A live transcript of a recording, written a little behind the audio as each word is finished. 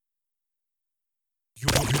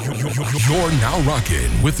You're now rocking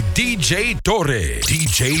with DJ Torre.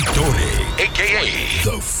 DJ Torre, a.k.a.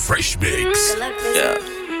 The Fresh Mix. Yeah.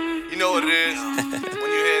 You know what it is when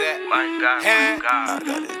you hear that. My God, Hand, my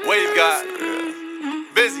God. wave God,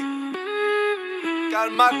 busy.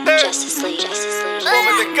 Got my day. Justice League.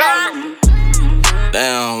 Moment to go.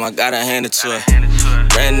 Damn, I gotta hand it to her.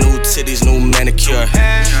 Brand new titties, new manicure.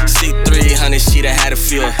 C300, she done had a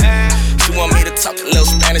feel. She want me to talk a little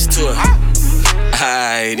Spanish to her.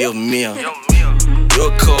 Ay, Dios mío. You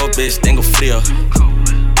a cold bitch, tengo frío.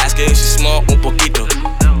 Ask her if she smoke un poquito.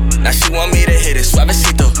 Now she want me to hit it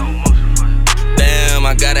suavecito. Damn,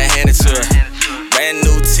 I gotta hand it to her. Brand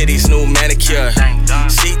new titties, new manicure.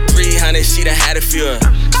 C300, she done had a feel.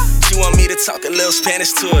 She want me to talk a little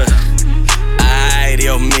Spanish to her. Ay,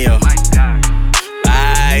 Dios mío.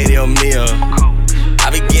 Ay, Dios mío.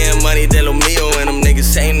 I be getting money de lo mío, and them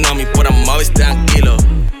niggas ain't on me, but I'm always tranquilo.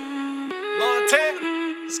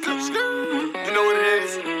 You know what it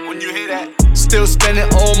is when you hear that. Still spending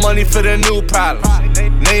old money for the new problems.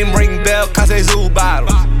 Name ring bell, cause they zoo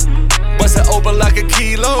bottles. Bust it open like a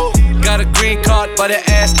kilo. Got a green card, but her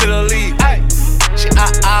ass to the league. She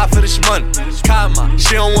for the shmoney. Kama,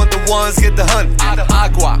 she don't want the ones, get the honey.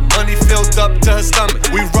 Agua, money filled up to her stomach.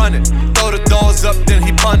 We run it, throw the doors up, then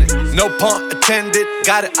he punt it. No pump attended,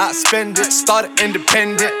 got it, I spend it. Started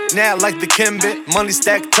independent, now like the Kimbit. Money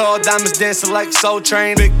stacked tall, diamonds dancing like Soul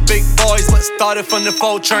Train. Big boys, but started from the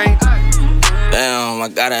 4 train. Damn, I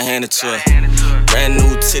gotta hand it to her. Brand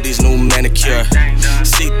new titties, new manicure.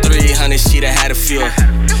 C300, she done had a feel.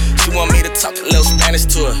 She want me to talk a little Spanish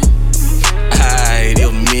to her. Ay,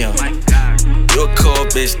 Dios mío. You a cold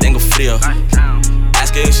bitch, tengo frío.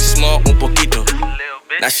 Ask her if she smoke un poquito.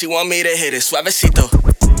 Now she want me to hit it suavecito.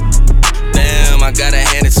 Damn, I gotta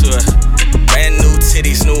hand it to her. Brand new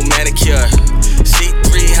titties, new manicure.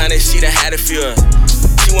 C300, she done had a feel.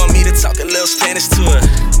 She want me to talk a little Spanish to her.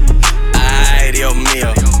 Ay, Dios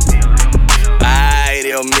mío. Ay,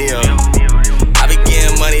 Dios mío. I be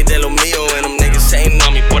getting money de lo mío, and them niggas ain't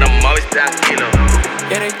on me, but I'm always tranquilo.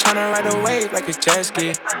 Yeah, they tryna ride a wave like a jet ski.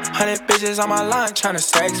 100 bitches on my line tryna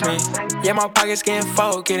sex me. Yeah, my pockets getting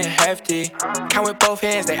full, getting hefty. Count with both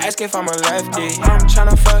hands, they ask if I'm a lefty. I'm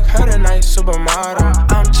tryna fuck her tonight,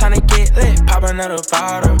 supermodel. I'm tryna get lit, pop another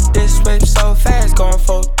bottle. This whip so fast, going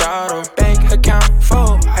full throttle. Bank account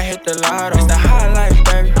full, I hit the lotto. It's the high life,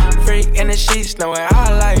 baby. Freak in the sheets, know what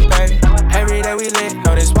I like, baby. Every day we lit,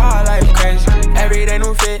 know this wild life crazy. Every day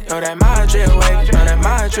new fit, know that my drip wavy, know that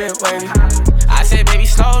my drip wavy. I said, baby,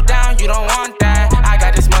 slow down, you don't want that. I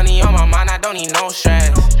got this money on my mind, I don't need no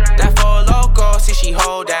stress. That for a loco, see she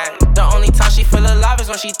hold that. The only time she feel alive is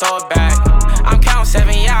when she throw it back. I'm counting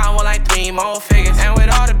 7, yeah, I want like 3 more figures. And with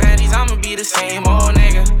all the baddies, I'ma be the same old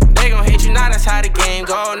nigga. They gon' hate you now, that's how the game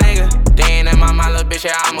go, nigga. They ain't in my mind, little bitch,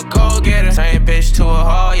 yeah, I'm a go-getter. Turn bitch to a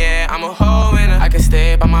hoe, yeah, I'm a hoe winner. I can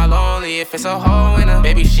stay by my lonely if it's a hoe winner.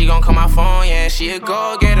 Baby, she gon' call my phone, yeah, she a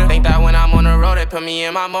go-getter. Think that when I'm on the road, they put me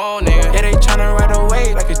in my mode, nigga. Yeah, they tryna ride a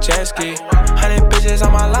wave like a jet ski. 100 bitches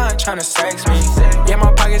on my line tryna sex me. Yeah,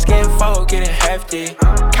 my pockets getting full, getting hefty.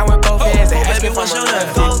 Count with both hands, they ask if I'm a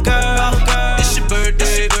lefty. Oh, girl, it's your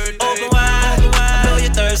birthday. Open wide, I know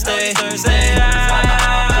you're thirsty. Say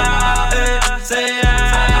say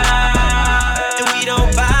and we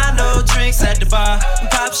don't buy no drinks at the bar. We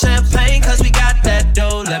pop champagne cause we got that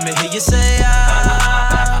dough. Let me hear you say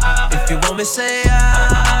if you want me say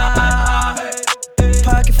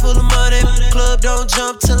Pocket full of money, club don't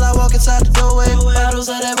jump till I walk inside the doorway. Bottles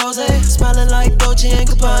of that rosé, smiling like Dolce &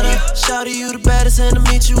 Gabbana. Shawty, you the baddest, and to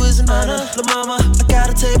meet you is an honor. La mama, I got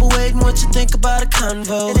a table waiting, what you think about a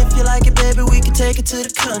convo? And if you like it, baby, we can take it to the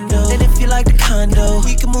condo. And if you like the condo,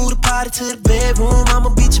 we can move the party to the bedroom. I'ma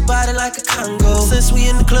beat your body like a Congo. Since we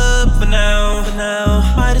in the club for now,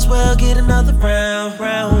 might as well get another round.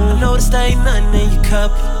 I know this ain't nothing in your cup,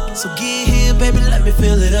 so get here, baby, let me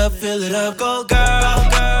fill it up. Go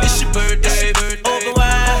girl, it's your birthday. Open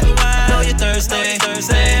wide, I know you're thirsty.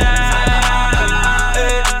 Say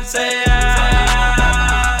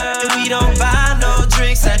and we don't buy no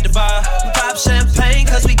drinks at the bar. We pop champagne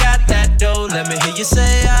cause we got that dough. Let me hear you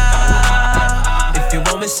say if you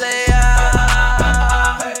want me say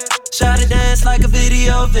Shawty dance like a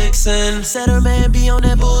video vixen. Said her man be on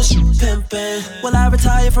that bullshit pimpin'. Will I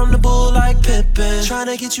retire from the bull like Pippin?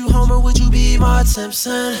 Tryna get you home or would you be Mark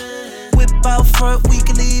Simpson? Whip out front, we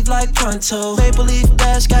can leave like pronto. Maple Leaf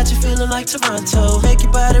Dash got you feeling like Toronto. Make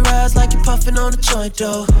your body rise like you're puffin' on a joint,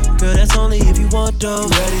 though. Girl, that's only if you want, though.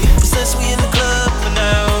 Ready? But since we in the club for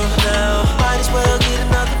now, might as well get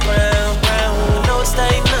another round. I know it's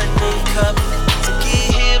ain't nothing in your cup, so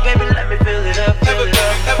get here, baby, let me fill it up.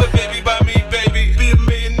 Have a baby by me, baby. Be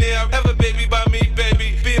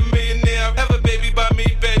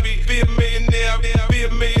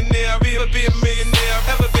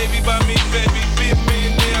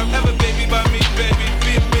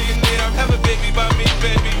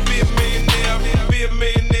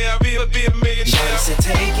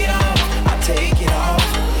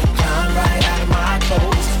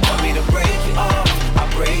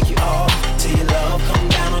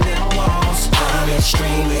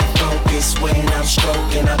extremely focused when I'm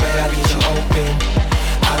stroking. I bet I get you open.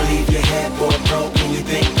 I leave your headboard broken. You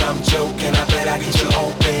think I'm joking? I bet I get you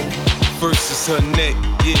open. First is her neck,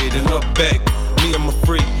 yeah, then her back. Me, I'm a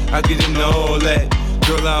freak, I get into all that.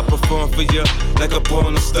 Girl, I'll perform for you like a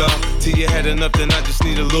porn star. Till you had enough, then I just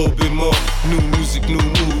need a little bit more. New music, new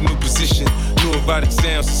move, new position. New erotic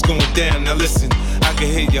sounds, it's going down. Now listen, I can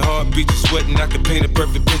hear your heartbeat, you sweating. I can paint a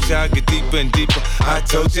perfect picture, I get deeper and deeper. I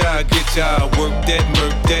told ya I get ya, I work that,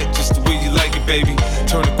 murk that, just the way you like it, baby.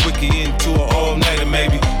 Turn a quickie into an all-nighter,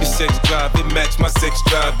 maybe. Your sex drive, it match my sex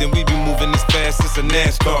drive. Then we be moving as fast as a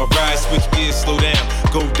NASCAR ride. Switch gears, slow down,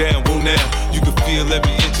 go down, whoa now. You can feel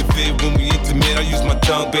every inch of it when we intimate. I use my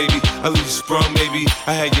tongue, baby, I leave you sprung, baby.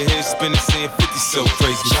 I had your head spinning, saying 50 so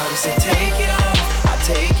crazy. Shawty said take it off, I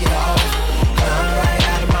take it off. Come right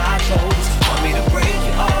out of my clothes. Want me to break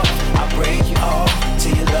you off, I break you off.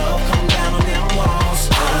 Till your love come down on them walls.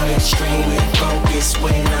 I'm extremely focused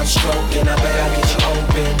when I'm stroking. I bet I get you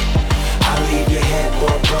open. I leave your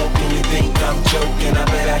headboard broken. You think I'm joking? I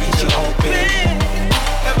bet I get you open.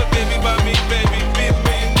 Have a baby by me, baby, be a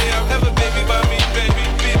millionaire. Have a baby by me, baby,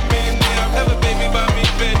 be a millionaire. Have a baby by me,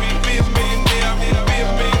 baby, be a millionaire. Be a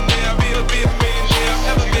millionaire, be a millionaire.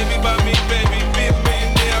 Have a baby by me, baby, be a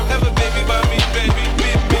millionaire. Have a baby by me, baby, be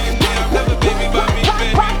a millionaire. Have a baby by me,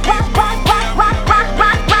 baby, be a millionaire. Rock,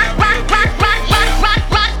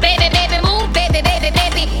 baby, baby, move, baby, baby,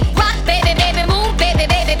 baby. Rock, baby, baby, move, baby,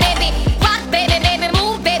 baby, baby. Rock, baby, baby,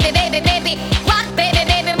 move, baby, baby, baby. Rock, baby,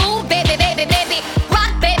 baby, move, baby, baby, baby.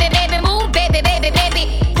 Rock, baby, baby, move, baby, baby, baby.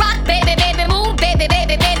 Rock, baby, baby, move, baby,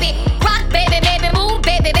 baby, baby. Rock, baby, baby, move,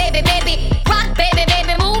 baby, baby, baby. Rock, baby,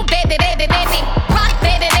 baby, move, baby, baby, baby. Rock,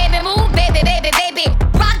 baby, baby, move, baby, baby, baby.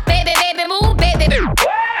 Rock, baby, baby, move, baby, baby.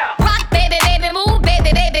 Rock, baby, baby, move,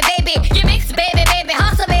 baby, baby, baby. You mix, baby, baby,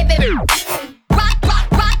 hustle, baby. Rock, rock,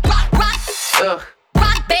 rock, rock, rock.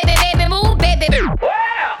 Rock, baby, baby, move, baby.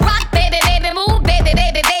 Rock, baby, baby, move, baby,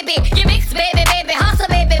 baby, baby. You mix, baby, baby, hustle,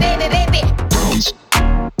 baby, baby, baby.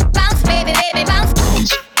 Bounce, baby, baby, bounce.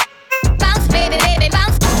 Bounce, baby, baby,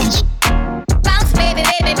 bounce. Bounce, baby,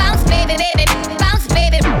 baby, bounce, baby, baby, bounce,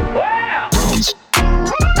 baby.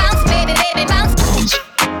 Bounce, baby, baby, bounce.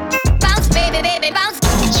 Bounce, baby, baby, bounce.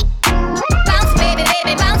 Bounce, baby,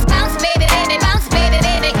 baby, bounce, bounce, baby, baby, bounce, baby,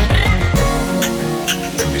 baby.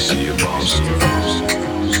 Let me see your bounce.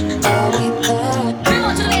 Come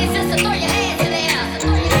on, ladies, just throw your hands in the air.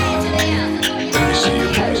 Throw your hands in the air. Let me see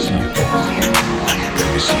your bounce. Let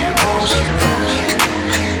me see your bounce.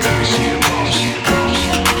 Let me see your bounce.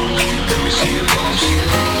 Let me see your bounce.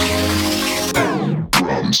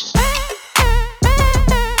 Drums.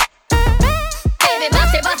 Baby,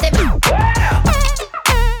 bounce it, bounce it.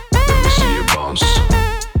 Let me see your bounce.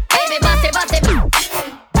 Baby, bounce it, bounce it.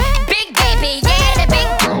 Big baby, yeah, the big.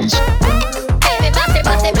 Drums. Baby, bounce it,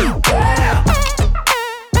 bounce it.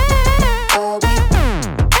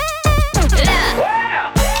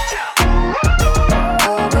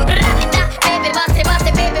 Baby, bounce it, bounce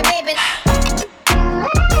it, baby, baby.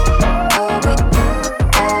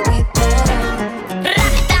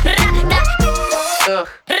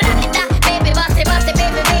 Baby, bounce it, bounce it,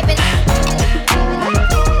 baby, baby.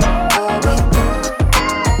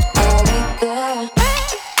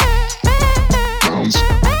 Drums.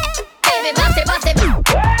 Baby, bounce it, bounce it.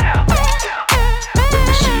 Let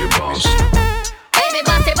me see your bounce. Baby,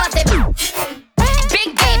 bounce it, bounce it. Big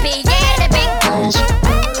baby, yeah, the big. Drums.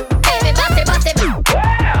 Baby, bounce it, bounce it.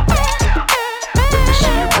 Let me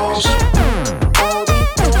see your bounce.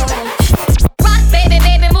 Rock, baby,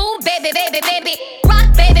 baby, move, baby, baby, baby. Rock,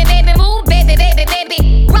 baby, baby, move, baby, baby,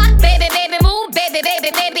 baby. Rock, baby, baby, move, baby,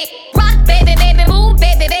 baby, baby. Rock, baby, baby, move,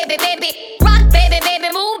 baby, baby, baby. Rock, baby, baby,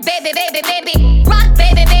 move, baby, baby, baby. Rock,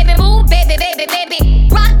 baby, baby, move, baby, baby, baby.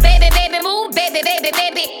 Rock, baby, baby, move, baby, baby,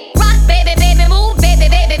 baby. Rock, baby, baby, move, baby,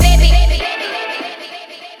 baby, baby.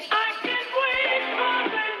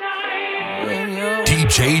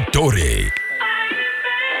 DJ Dore.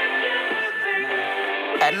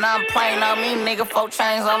 And I'm playing on me, nigga, 4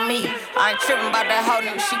 chains on me. I ain't tripping about that hoe,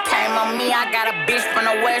 nigga, she came on me. I got a bitch from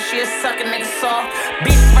the west, she a suckin' nigga soft.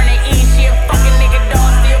 Bitch from the east, she a fucking nigga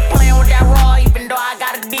dog. Still playing with that raw, even though I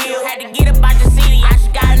got a deal. Had to get up out the city, I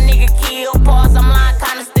just got a nigga killed. Pause, I'm lying,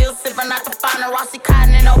 kinda still sippin' out the final. Rossi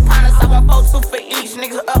Cotton and O'Connors, I want 4-2 for each.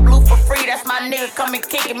 Niggas up blue for free, that's my nigga, come and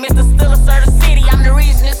kick it. Mr. Stiller, sir, the city, I'm the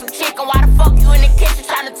reason it's some chicken. Why the fuck you in the kitchen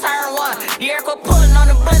tryna turn one? Yeah, quit pulling on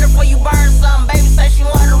the blender before you burn something. Baby say she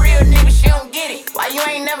want a real nigga, she don't get it. Why you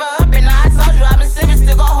ain't never up and I told you I've been sippin',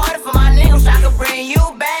 still go harder for my niggas. I could bring you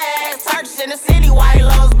back. Search in the city, white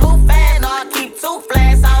lows, blue fast. No, I keep 2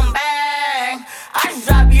 flags, I'm bang. I just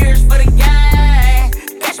drop years for the gang.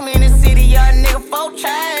 Catch me in the city, young nigga, 4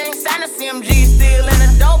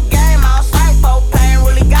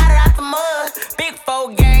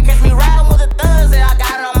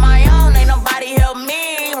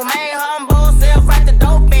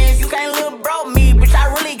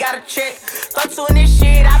 Throw two in this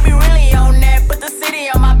shit, I be really on that. Put the city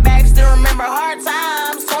on my back, still remember hard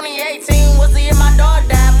times. 2018 was the year my dog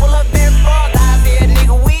died. Pull up in frog eyes, yeah,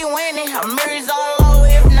 nigga, we winning. I'm mirrors all low,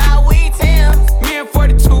 if not, we Tim. Me and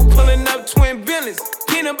 42 pulling up twin billions.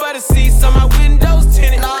 Peanut butter seats on my windows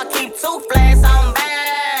tinted. No, I keep two flags on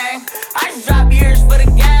bang. I just drop years for the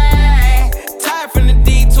gang. Tired from the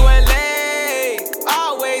D to LA.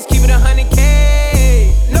 Always keep it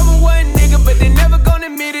 100K. Number one nigga, but they never gonna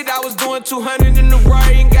admit it. I was doing 200 in the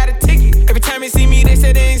Rari and got a ticket. Every time they see me, they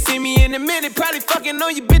say they ain't seen me in a minute. Probably fucking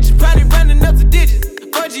on you bitches, probably running up the digits.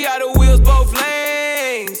 Budgie out the wheels, both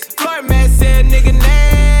lanes. Floor man said nigga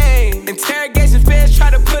name. Interrogation feds try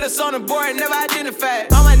to put us on the board, never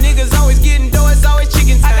identified. All my niggas always getting dough, it's always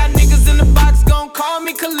chicken time. I got niggas in the box, gon' call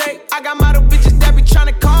me collect. I got model bitches that be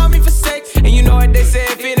tryna call me for sex. And you know what they say,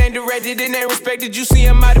 if it ain't directed, it ain't respected. You see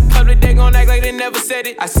them out in public, they gon' act like they never said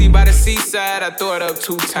it. I see by the seaside, I throw it up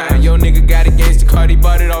 2 times. Yo nigga got it against the Cardi,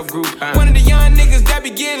 bought it off Groupon. One of the young niggas that be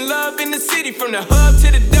getting love in the city. From the hub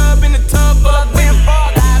to the dub in the tub, full up in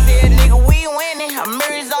Frog eyes, yeah, nigga, we winning. I'm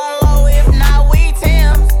mirrors all low, if not, we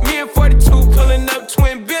Tim. Me and 42 pulling up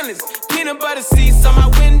twin billions. Peanut butter seats on my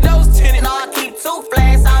windows tinted. No, I keep two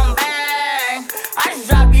flags on bang. I just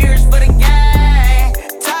drop years for the gang.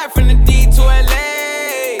 Tired from the D to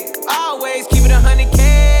LA. Always keep it 100K.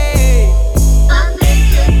 I'm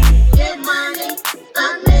bitches, get money.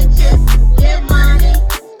 I'm bitches, get money.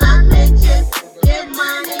 I'm bitches, get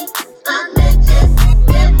money. I'm bitches,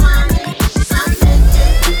 get money. I'm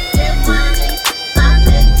bitches, get money. I'm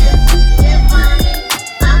bitches, get money.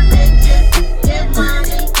 I'm bitches, get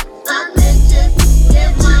money. I'm bitches,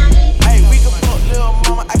 get money. Hey, we can fuck little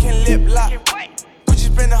mama, I can lip lock. Gucci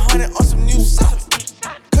spend 100 on some new socks.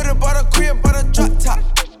 Could've bought a crib, bought a drop top.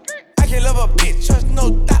 I can love a bitch, trust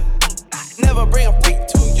no doubt. Never bring a freak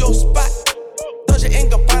to your spot. Dolce &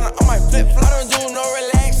 Gabbana on my flip-flop. I don't do no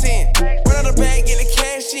relaxing. Run out the bag, get the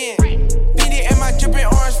cash in. BD and my drippin'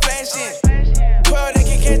 orange flashing. 12, they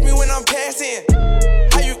can catch me when I'm passing.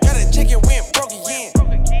 How you gotta check it when broke again?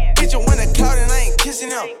 Bitch, you wanna cloud and I ain't kissing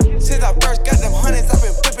them. Since I first got them hundreds, I've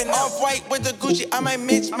been flipping off-white with the Gucci, I might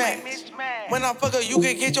mismatch. When I fuck her, you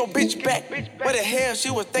can get your bitch back. What the hell she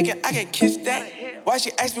was thinking I can kiss that? Why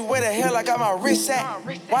she asked me where the hell I got my wrist at?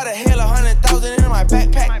 Why the hell 100,000 in my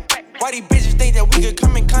backpack? Why these bitches think that we could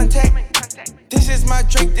come in contact? This is my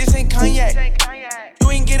drink, this ain't cognac.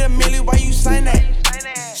 You ain't get a milli, why you sign that?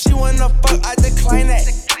 She wanna fuck, I decline that.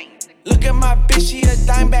 Look at my bitch, she a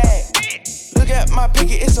dime bag. Look at my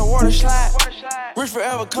picket, it's a water slide. Rich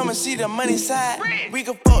forever, come and see the money side. We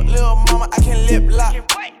can fuck little mama, I can lip lock.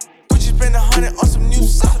 Gucci spend 100 on some new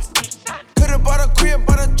socks. Could've bought a crib,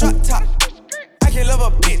 bought a drop top. I can love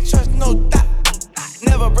a bitch, trust no doubt.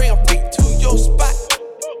 Never bring a freak to your spot.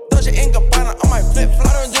 Dolce & Gabbana on my flip-flop.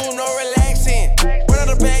 I don't do no relaxing. Run out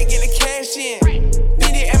the bag, get the cash in.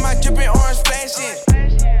 BD and my drippin' orange flashing.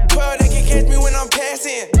 12, they can catch me when I'm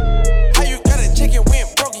passing. How you gotta check it when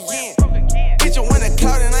broke again? Bitch, you wanna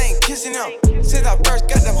cloud and I ain't kissing them. Since I first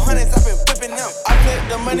got them hundreds, I've been flipping them. I flip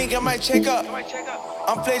the money, got my check up.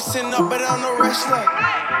 I'm flexing up, but I'm no wrestler.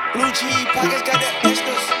 Blue cheese pockets got the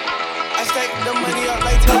extras. I stack the money up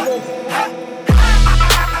like Taco.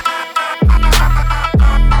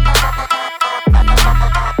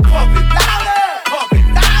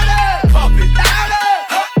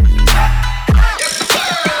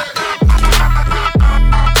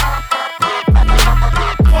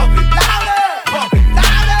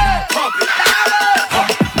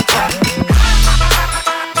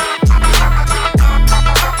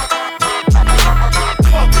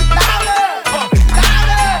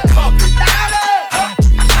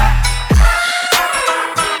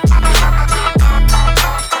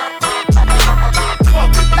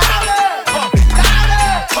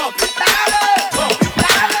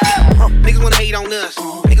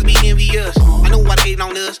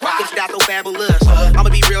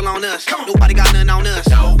 Nobody got nothing on us.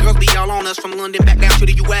 Girls be all on us from London back down to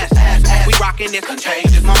the US. We rockin' this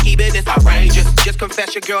contagious, monkey business outrageous. Just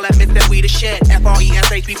confess your girl admits that we the shit.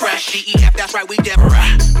 FRESH, we fresh. DEF, that's right, we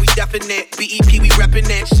definite. We definite. BEP, we reppin'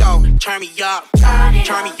 it. So turn me up, turn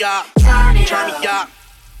me up, turn me up.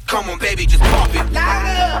 Come on, baby, just pump it,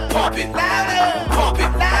 louder, pump it, louder, pump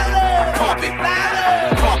it, louder, pump it,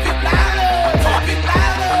 louder, pump it, louder, pump it,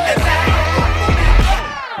 louder.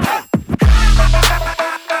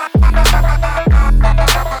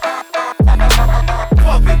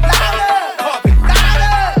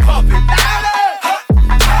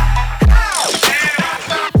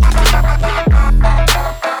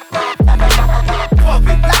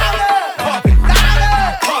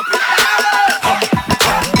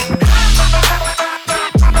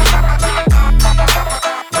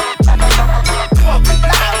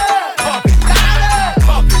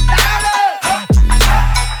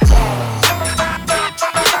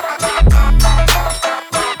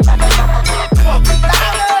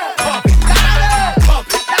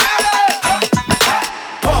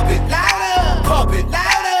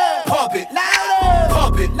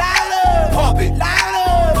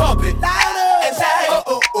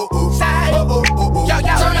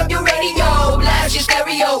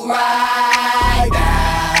 right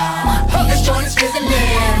now. This joint is sizzling,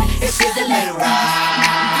 it's sizzling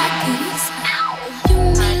right. You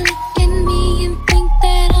may look at me and think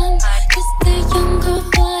that I'm just a young girl,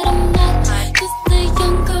 but I'm not just a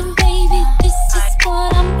young girl, baby. This is what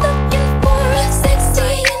I'm looking for.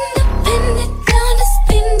 Sexy, independent, gonna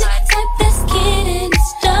spend it, type that's getting it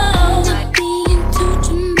started. Not being too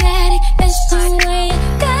dramatic, that's the way I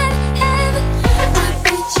gotta have it. I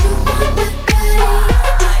bet you want the body,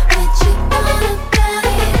 bet you thought about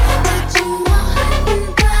it, bet you want hot and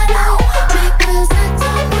bottle, because I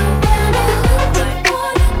talk around it. Keep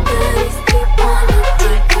on the goodies, keep on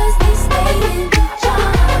looking, 'cause they stay in the jar.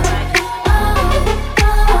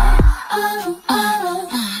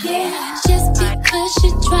 Yeah. Just because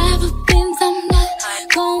you drive a Benz, I'm not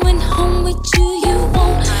going home with you. You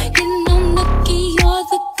won't get no nookie or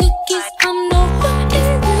the cookies. I'm no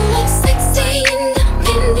fucking woman. Sexy,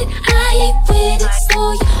 independent, I ain't with it, so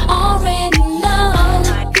you already know. I'm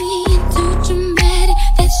not being too dramatic,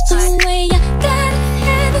 that's the way I gotta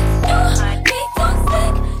have it. You may talk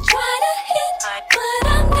slick, try to hit, but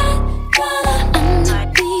I'm not gonna. I'm not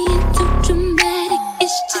being too dramatic,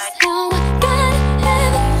 it's just how I gotta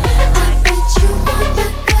have it. I bet you want the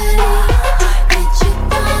goodie, bet you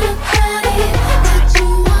thought about it, bet you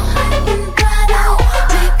want hot and bottle,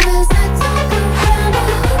 because I talk around it.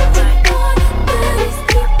 Keep on the goodies,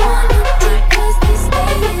 keep on looking, 'cause they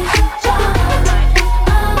stay in the jar.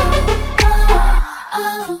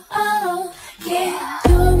 Yeah.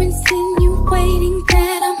 You're insinuating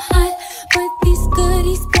that I'm hot, but these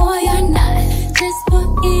goodies, boy, are not. Just for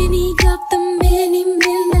any of the many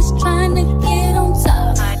men that's trying to get on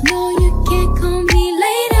top. No, you can't call me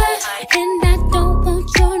later, and I don't want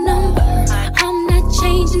your number. I'm not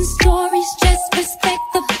changing stories, just respect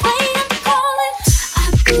the play I'm calling. I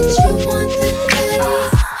bet you want the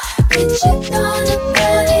goodies, bet you thought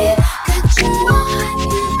about it, got you all hot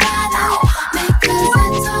and bottle, because I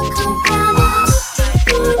talk around it.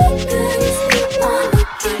 Keep on the goodies, keep on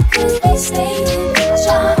looking, 'cause they stay in the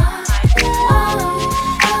jar.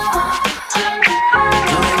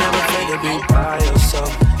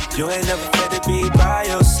 You ain't never afraid to be by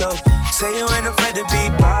yourself. Say you ain't afraid to be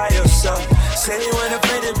by yourself. Say you ain't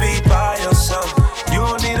afraid to be by yourself. You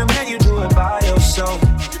don't need a man, you do it by yourself.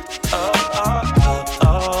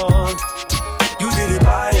 You did it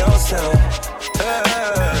by yourself.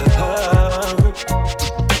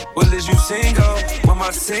 Well, is you single? With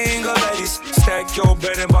my single ladies, stack your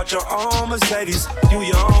bread and bought your own Mercedes. You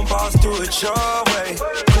your own boss, do it your way.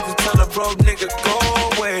 Quick to tell a broke nigga go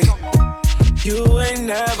away. You ain't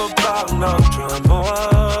never bought no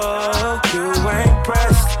drama. You ain't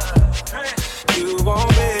pressed. You want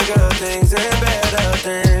bigger things and better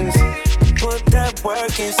things. Put that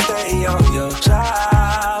work and stay on your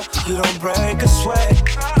job. You don't break a sweat.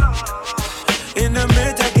 In the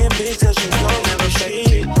mirror taking pictures, you don't never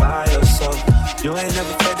be by yourself. You ain't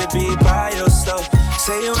never afraid to be by yourself.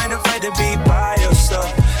 Say you ain't afraid to be by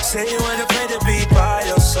yourself. Say you ain't afraid to be by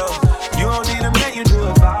yourself. You don't need a man, you do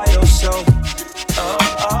it by yourself.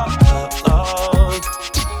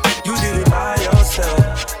 You did it by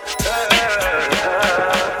yourself.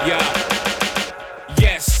 Yeah.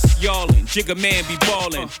 Yes, y'allin'. Jigga man be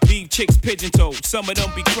ballin'. Leave chicks pigeon-toed. Some of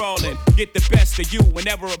them be crawling. Get the best of you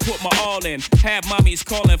whenever I put my all in. Have mommies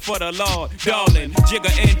calling for the Lord. Darling,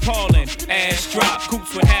 Jigga and Paulin'. Ass drop.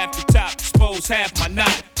 Coops with half the top. Expose half my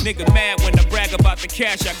knot. Nigga mad when I brag about the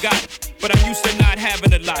cash I got. But I'm used to not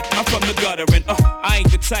having a lot. I'm from the gutter and I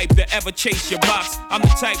ain't the type to ever chase your box. I'm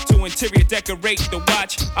the type to interior decorate the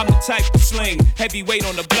watch. I'm the type to sling heavyweight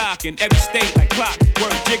on the block in every state like clock.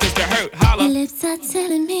 Word jiggers to hurt, holla. Your lips are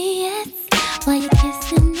telling me yes, while you're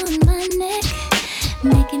kissing on my neck,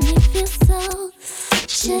 making me feel so.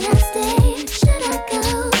 Should I stay? Should I go?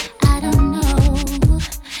 I don't know.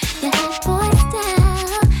 Your hot boy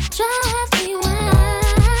style drives me wild,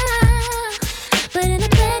 but in the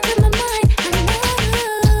back of my mind, I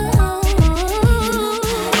know.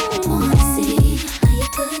 Wanna see how you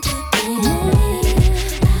put that thing on me?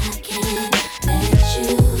 I can't let you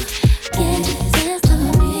get the best of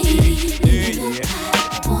me.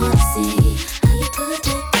 Wanna see how you put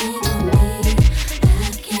that thing on me? I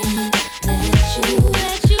can't let you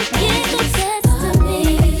get the best of me.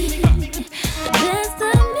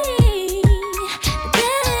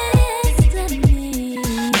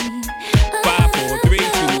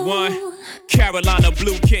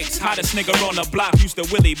 Realest nigga on the block, used to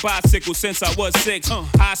Willie bicycle since I was 6.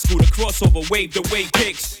 High school, the crossover, waved away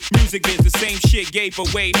pics. Music is the same shit, gave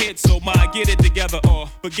away hits. So my get it together or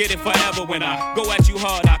forget it forever. When I go at you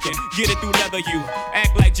hard, I can get it through leather. You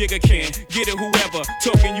act like Jigga can, get it whoever.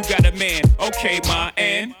 Talking you got a man, okay ma,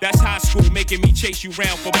 and that's high school, making me chase you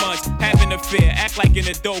round for months. Having a fear, act like in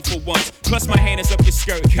the dough for once. Plus my hand is up your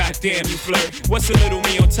skirt, goddamn you flirt. What's a little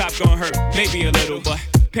me on top gonna hurt? Maybe a little, but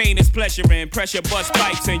pain is pleasure and pressure bust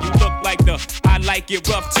pipes. And you look like the I like it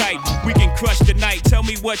rough type. We can crush the night, tell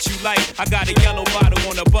me what you like. I got a yellow bottle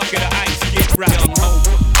on a bucket of ice, get right.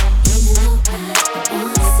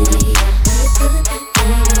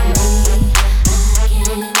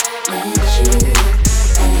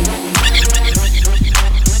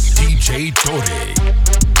 DJ Tore.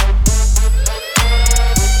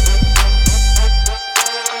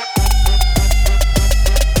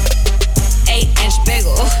 8-inch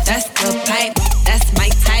bagel, that's the pipe. That's my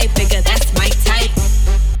type, bigger, that's my type.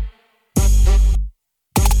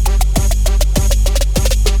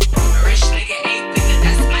 Rich nigga ain't bigger,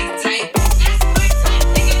 that's my type. That's my type,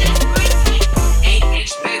 nigga, that's my type.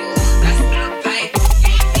 8-inch bagel, that's the pipe.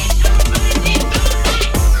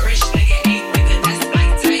 Rich nigga ain't bigger, that's my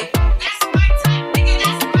type. That's my type, nigga,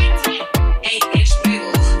 that's my type. 8-inch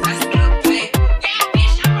bagel, that's the pipe. Yeah,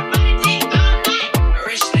 bitch, I'ma run it deep all night.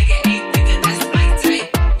 Rich nigga ain't bigger, that's my type.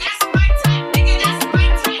 That's my type, nigga, that's my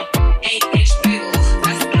type. 8-inch bagel,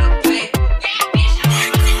 that's the pipe. Yeah, bitch, I'ma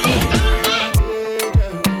run it deep all night.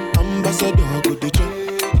 Ambassador, go the jump.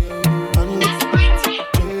 That's my type.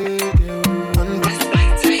 That's my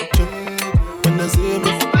type. When I say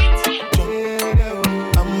me, That's my type.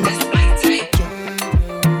 That's my type.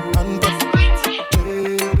 That's my type.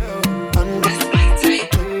 That's my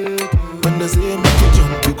type. when I say me to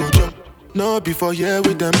jump, you go jump. No, before here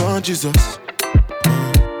with them on Jesus.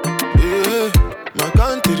 Yeah, my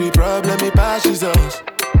country problem, it passes us.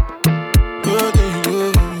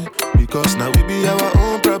 Because now we be our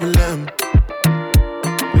own problem.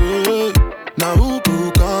 Yeah, now who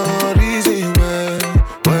can reason well.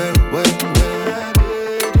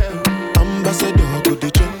 Ambassador go the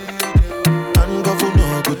jump, and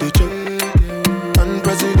governor go the jump, and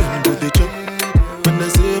president go the jump. When I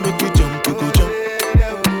say make you jump, you go jump.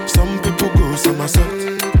 Some people go somersault.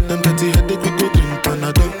 Them dirty headache, we go drink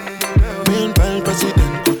Panadol. Meanwhile,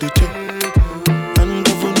 president go the jump, and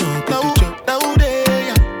governor go the jump. Now they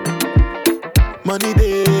money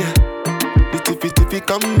day, the tiffy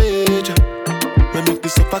come major. We make the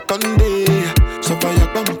suffer come day. Suffer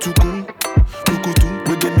yakba mutukun, tukutun.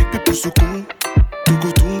 We they make people sukun,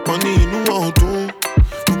 tukutun. Money inu wantun,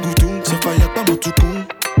 tukutun. Suffer yakba mutukun,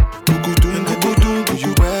 tukutun. Tukutun do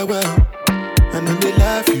you well, and then they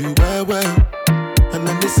laugh you well, and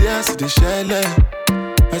then they say I see the shell.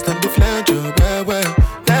 I stand the flange well.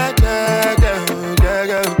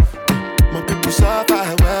 Yeah. My people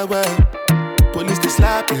suffer well. Police they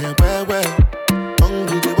slap them well.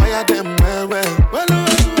 Hungry they wire them well.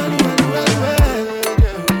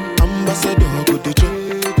 Ambassador go the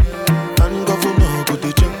jump, and governor go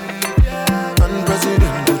the jump, and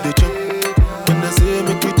president go the jump. When I say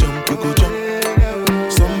make you jump, you go jump.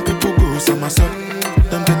 Some people go somersault.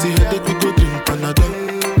 Them dirty headache, we go drink Panadol.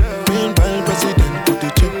 Meanwhile, president go the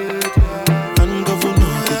jump, and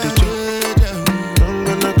governor go the jump.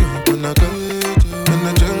 Gonna go.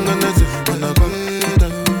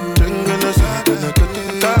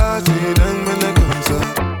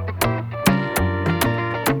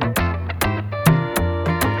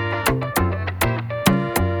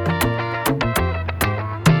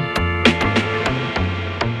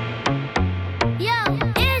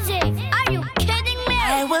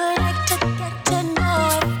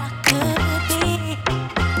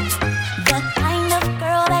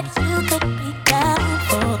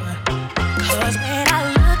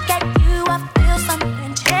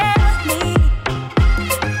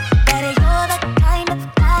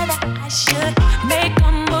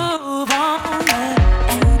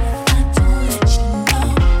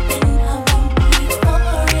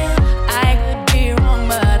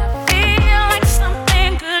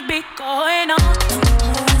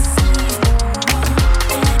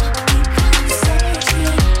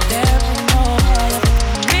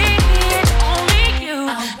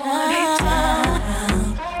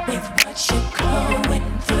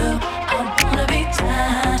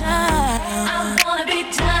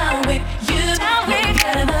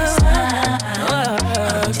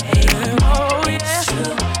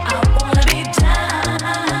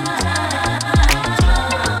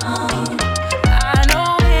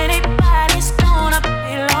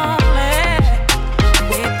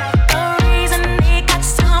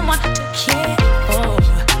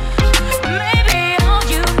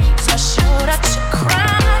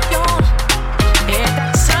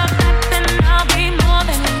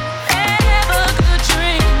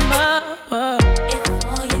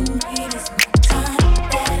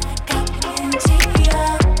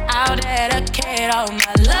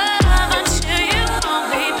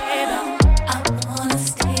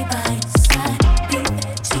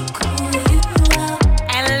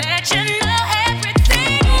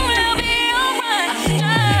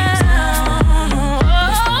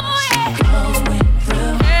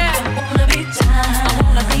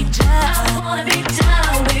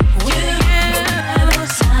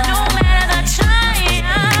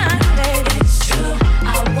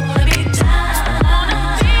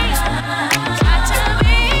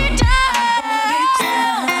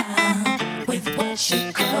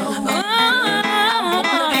 should go. I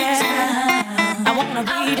wanna be down. I wanna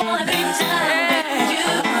be down.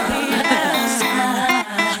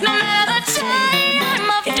 No matter time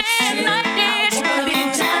of day and night, I wanna be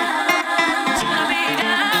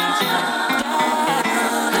down.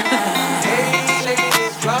 Hey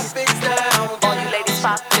ladies, drop it down. All you ladies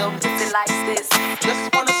pop your pussy like this. Just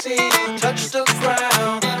wanna see you touch the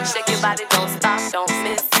ground. Shake your body, don't stop, don't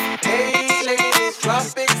miss. Hey ladies, drop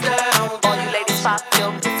it down. All you ladies pop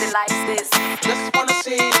your pussy like this. Just wanna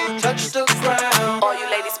see you touch the ground. All you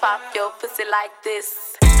ladies pop your pussy like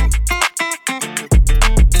this.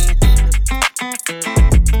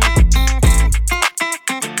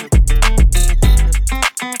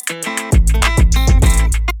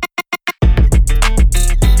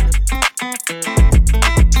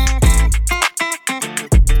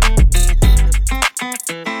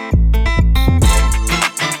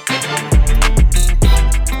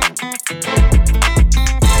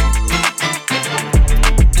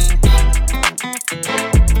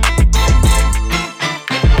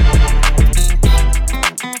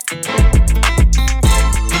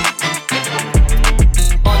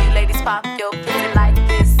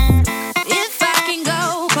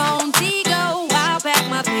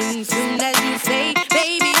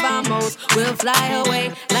 Fly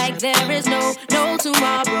away like there is no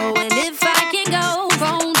tomorrow. And if I can go,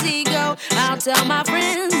 Contigo, I'll tell my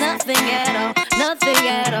friends nothing at all, nothing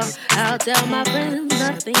at all. I'll tell my friends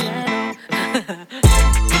nothing at all.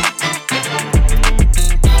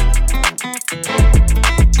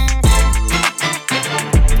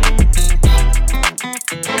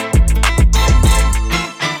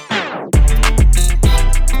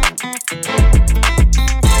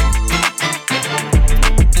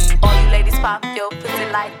 Pop your pussy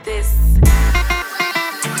like this.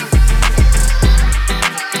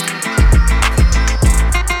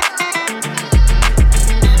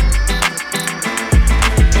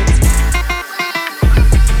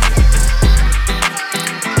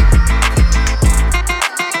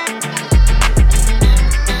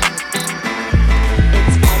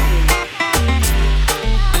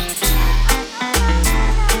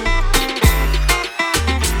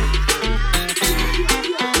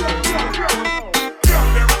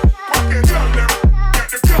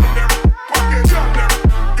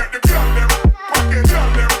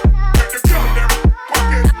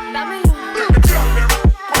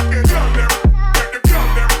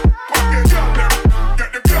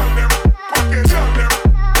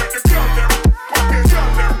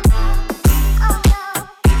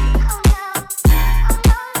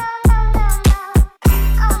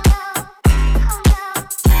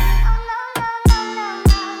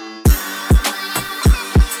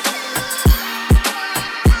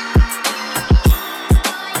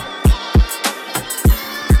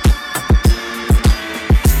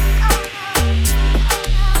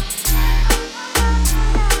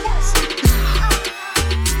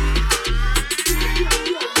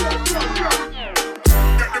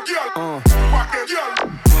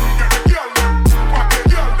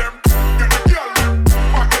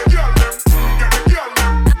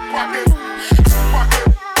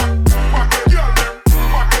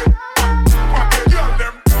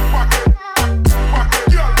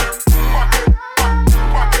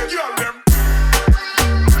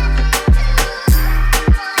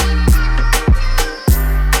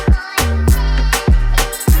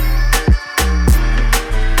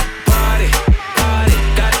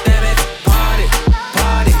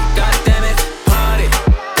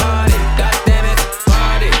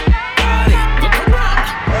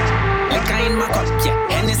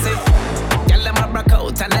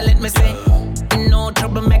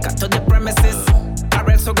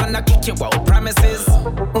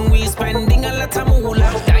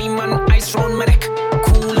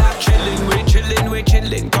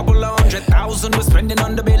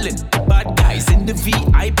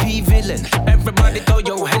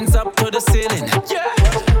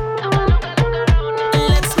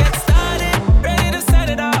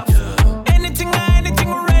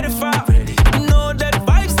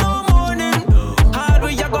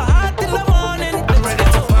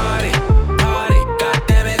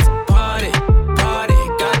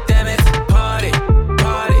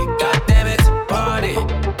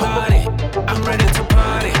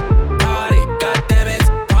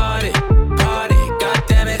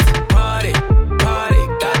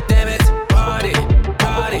 Party,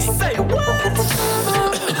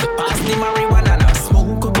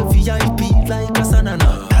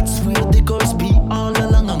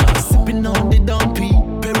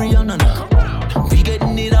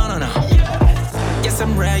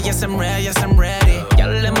 I'm ready. Y'all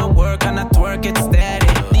let my work and I twerk it steady.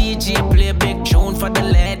 DJ play a big tune for the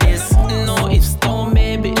ladies. No ifs, no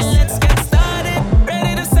maybe. Let's get started.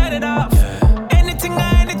 Ready to set it off. Anything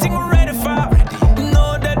we're ready for.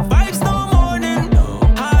 Know that vibes no morning.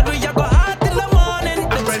 Hard we go hard till the morning.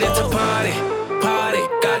 I'm ready to party, party,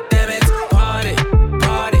 goddamn it. Party,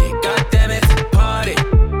 party, goddamn it. Party,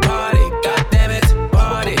 party, goddamn it.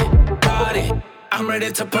 Party, party. I'm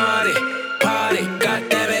ready to party, party,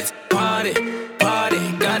 goddamn it. Party, party,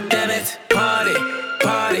 goddamn it. Party,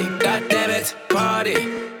 party, goddamn it. Party,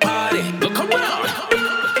 party. Look around.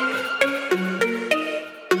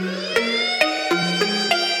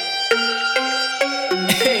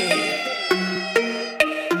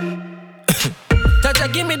 Jaja,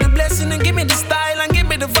 give me the blessing and give me the style and give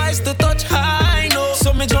me the vibes to touch high, no.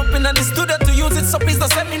 So me jump in at the studio to use it, so please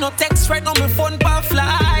don't send me no text right now, my phone pa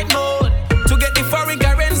flight mode. To get the foreign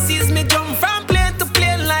currencies, me jump from plane to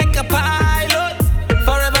plane like a pilot.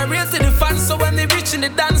 Forever real to the fans, so when they reach in the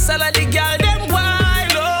dance, all of the girl them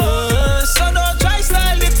wild, oh. So don't try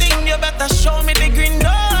style the thing, you better show me the green, no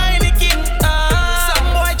Heineken.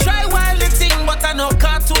 Some boy try wild the thing, but I know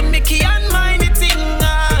cartoon Mickey and mine the thing.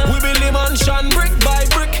 We build the mansion brick by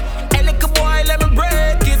brick. Hey, little boy, let me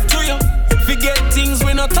break it to you. Forget things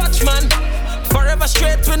we no touch, man. Forever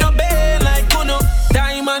straight, we no bail like Kuno.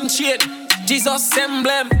 Diamond chain, Jesus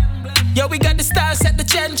emblem. Yo, we got the style, set the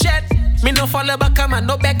chen. Me no follow back, man,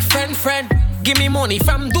 no back friend. Give me money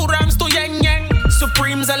from Durams to Yang Yang.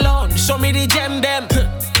 Supremes alone, show me the gem them.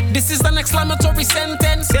 This is an exclamatory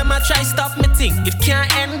sentence. Them I try stop me thing, it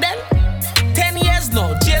can't end then. 10 years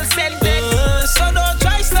no jail sentence. So don't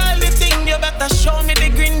try style the thing, you better show me the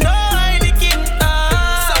green, no Heineken.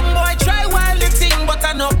 Some boy try wild the thing, but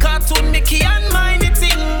I know cartoon Mickey and mine the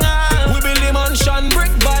thing. We build the mansion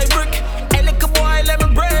brick by brick. Hey, little boy, let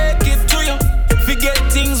me break it to you. Forget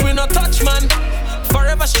things we no touch, man.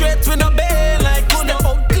 Forever straight, we no bail like Kuno.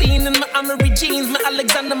 Out clean in my Amory jeans, my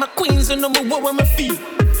Alexander McQueens, you know me what me feel.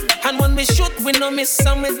 And when we shoot, we no miss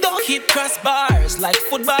and we don't hit crossbars like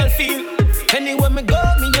football field. Anywhere me go,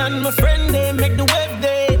 me and my friend, they make the wave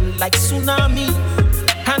day like tsunami.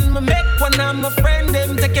 And me make one of my friend,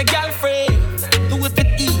 them take your girlfriend, do it with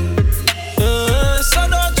E. So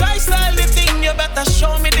don't try style the thing, you better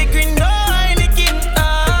show me the green, no Heineken.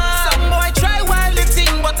 Some boy try wild the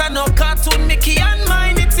thing, but I know cartoon Mickey and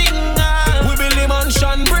mine the thing. We build the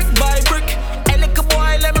mansion brick by brick. Hey, little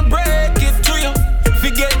boy, let me break it to you.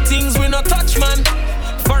 Forget things we no touch, man.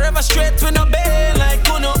 Forever straight, we no bail like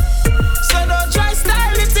Kuno. So don't try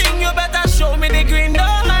style the thing, you better show me the green, no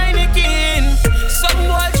Heineken. Some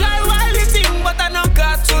boy try wild the thing, but I know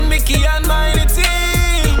cartoon Mickey and mine the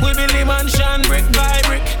thing. We build the mansion brick by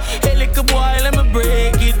brick. Hey, little boy, let me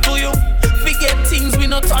break it to you. Forget things we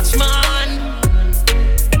no touch, man.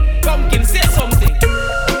 Pumpkin, say something.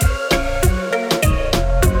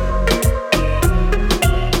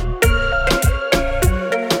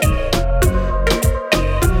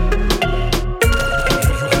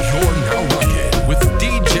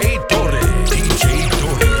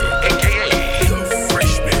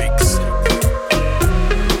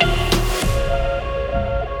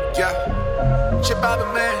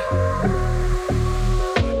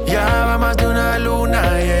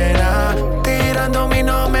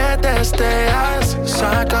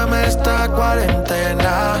 Sácame esta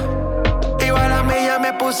cuarentena. Igual a mí ya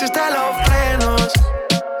me pusiste los frenos,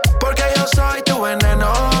 porque yo soy tu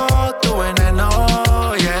veneno,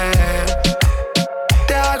 yeah.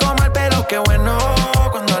 Te hago mal pero qué bueno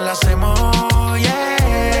cuando lo hacemos,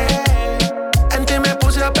 yeah. En ti me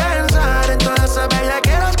puse a pensar en todas esas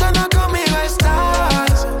bellaqueras cuando conmigo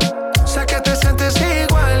estás. Sé que te sientes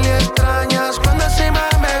igual y extrañas cuando encima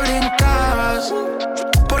me brincabas,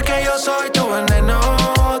 porque yo soy tu veneno,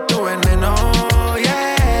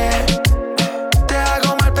 yeah. Te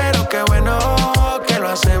hago mal pero qué bueno que lo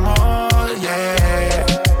hacemos, yeah.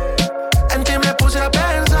 En ti me puse a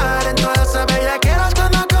pensar en todas esas bellaqueras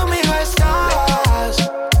cuando conmigo estás.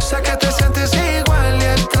 Sé que te sientes igual y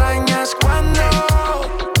extrañas cuando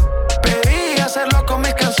pedí hacerlo con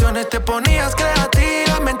mis canciones. Te ponías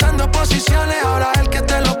creativa, inventando posiciones. Ahora el que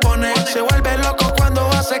te lo pone se vuelve loco cuando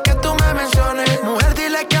hace que tú me menciones. Mujer,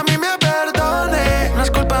 dile que a mí me perdone. No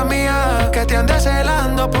es culpa mía que te andes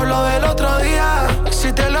celando por lo del otro día.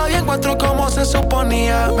 Si te lo di encuentro como se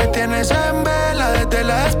suponía. Me tienes en vela desde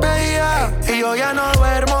la despedida y yo ya no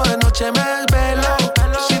duermo, de noche me desvelo.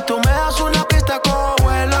 Si tú me das una pista cojo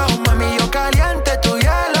vuelo. Mami, yo caliente tu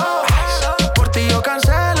hielo. Por ti yo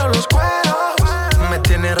cancelo los cueros. Me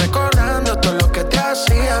tienes recordando todo lo que te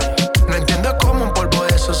hacía. No entiendo cómo un polvo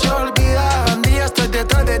de eso se olvida. Un día estoy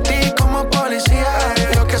detrás de ti como policía.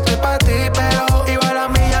 Yo que estoy pa' ti,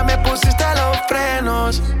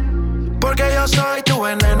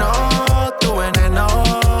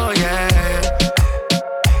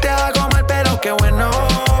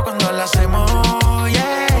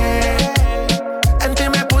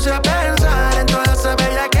 puse a pensar en todas esas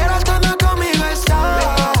bellaqueras cuando conmigo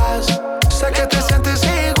estás. Sé que te sientes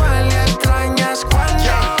igual y extrañas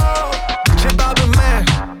cuando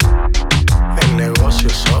el negocio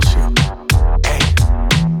es socio. Ey,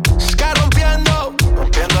 Ska rompiendo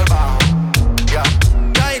el bajo. Ya,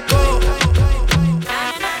 Taiko.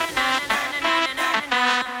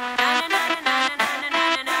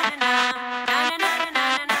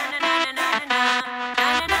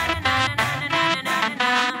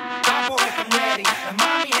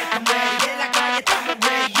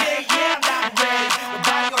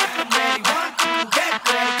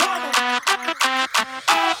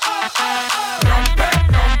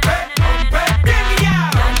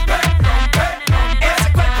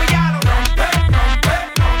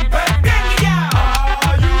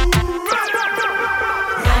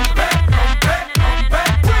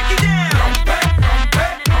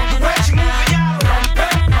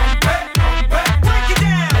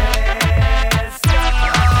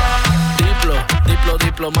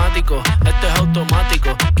 Diplomático, esto es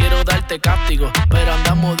automático. Quiero darte castigo, pero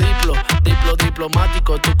andamos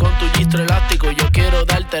diplomático. Tú con tu gistro elástico, yo quiero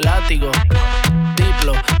darte látigo.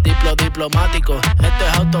 Diplomático, esto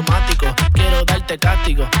es automático. Quiero darte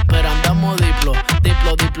castigo, pero andamos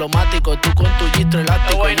diplomático. Tú con tu gistro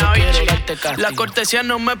elástico, yo quiero darte castigo. La cortesía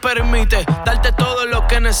no me permite darte todo lo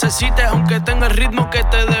que necesites, aunque tenga el ritmo que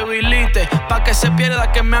te debilite. Pa' que se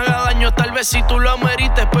pierda, que me haga daño, tal vez si tú lo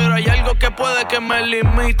amerites, pero hay algo que puede que me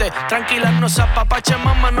limite. Tranquila, no se apapache,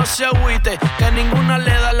 mamá, no se agüite, que ninguna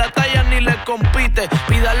le da la talla ni le compite.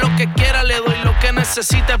 Pida lo que quiera, le doy lo que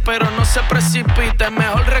necesite, pero no se precipite,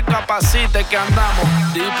 mejor recapacite que andamos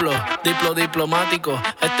diplomático,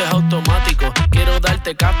 esto es automático. Quiero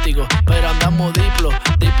darte castigo, pero andamos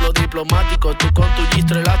diplomático. Tú con tu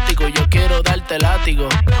gistro elástico, yo quiero darte látigo.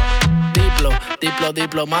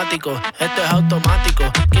 Diplomático, esto es automático.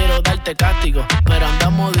 Quiero darte castigo, pero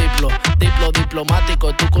andamos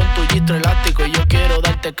diplomático. Tú con tu gistro elástico, yo quiero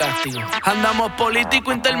darte castigo. Andamos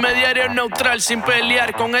político, intermediario, neutral, sin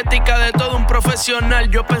pelear, con ética de todo un profesional.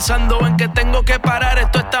 Yo pensando en que tengo que parar,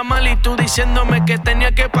 esto está mal, y tú diciéndome que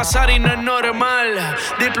tenía que pasar y no es normal.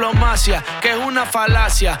 Diplomacia, que es una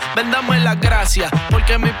falacia. Vendamos las gracias,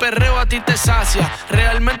 porque mi perreo a ti te sacia.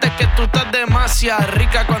 Realmente es que tú estás demasiado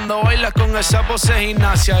rica cuando bailas con esa pose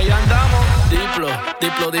gimnasia. Y andamos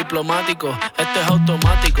diplomático, esto es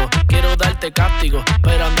automático. Quiero darte castigo,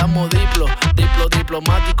 pero andamos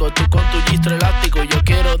diplomático. Tú con tu gistro elástico, yo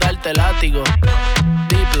quiero darte látigo.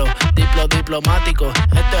 Diplomático,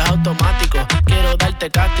 esto es automático. Quiero darte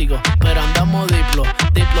castigo, pero andamos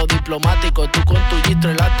diplomático. Tú con tu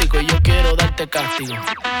gistro elástico, yo quiero darte castigo.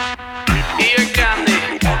 Y el Candy,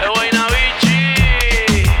 el Guaynabichi,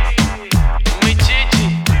 mi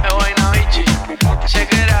chichi, el Guaynabichi.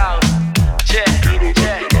 Check it out,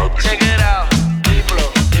 check it out.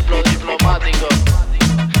 Diplomático. Diplomático.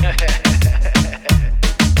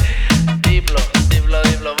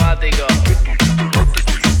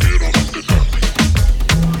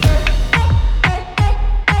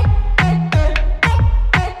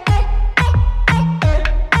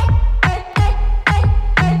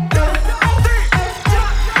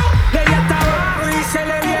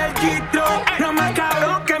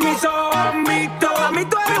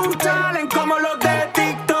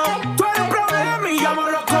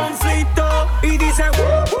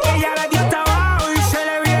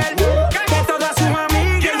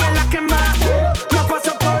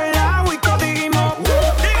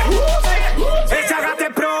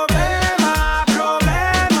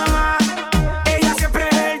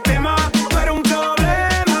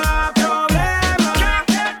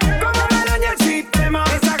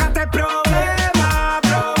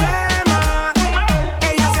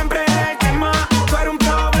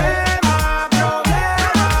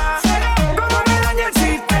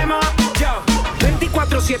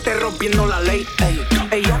 Rompiendo la ley, ey.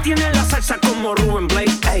 Ella tiene la salsa como Ruben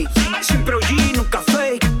Blake, ey. Siempre OG, nunca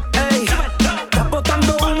fake, ey. Está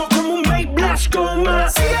botando humo como un Beyblade, Blash con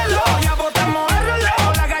más cielo. Ya botamos el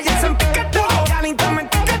reloj, la calle se empiquetó, ya linda me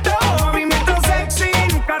etiquetó. Movimiento sexy,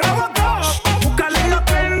 nunca robotó. Búscale los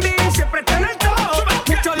trending, siempre está en el top.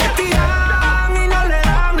 Muchos le tiran y no le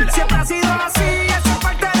dan, siempre ha sido así, eso es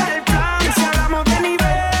parte del plan. Si hablamos de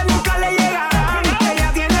nivel, nunca le llegarán.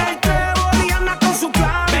 Ella tiene el trébol y anda con su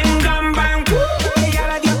clan. Ella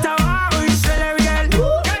le dio hasta abajo y se le vio el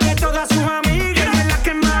que todas sus amigas es la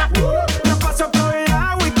que más nos pasó por el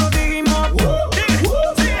agua y todos dijimos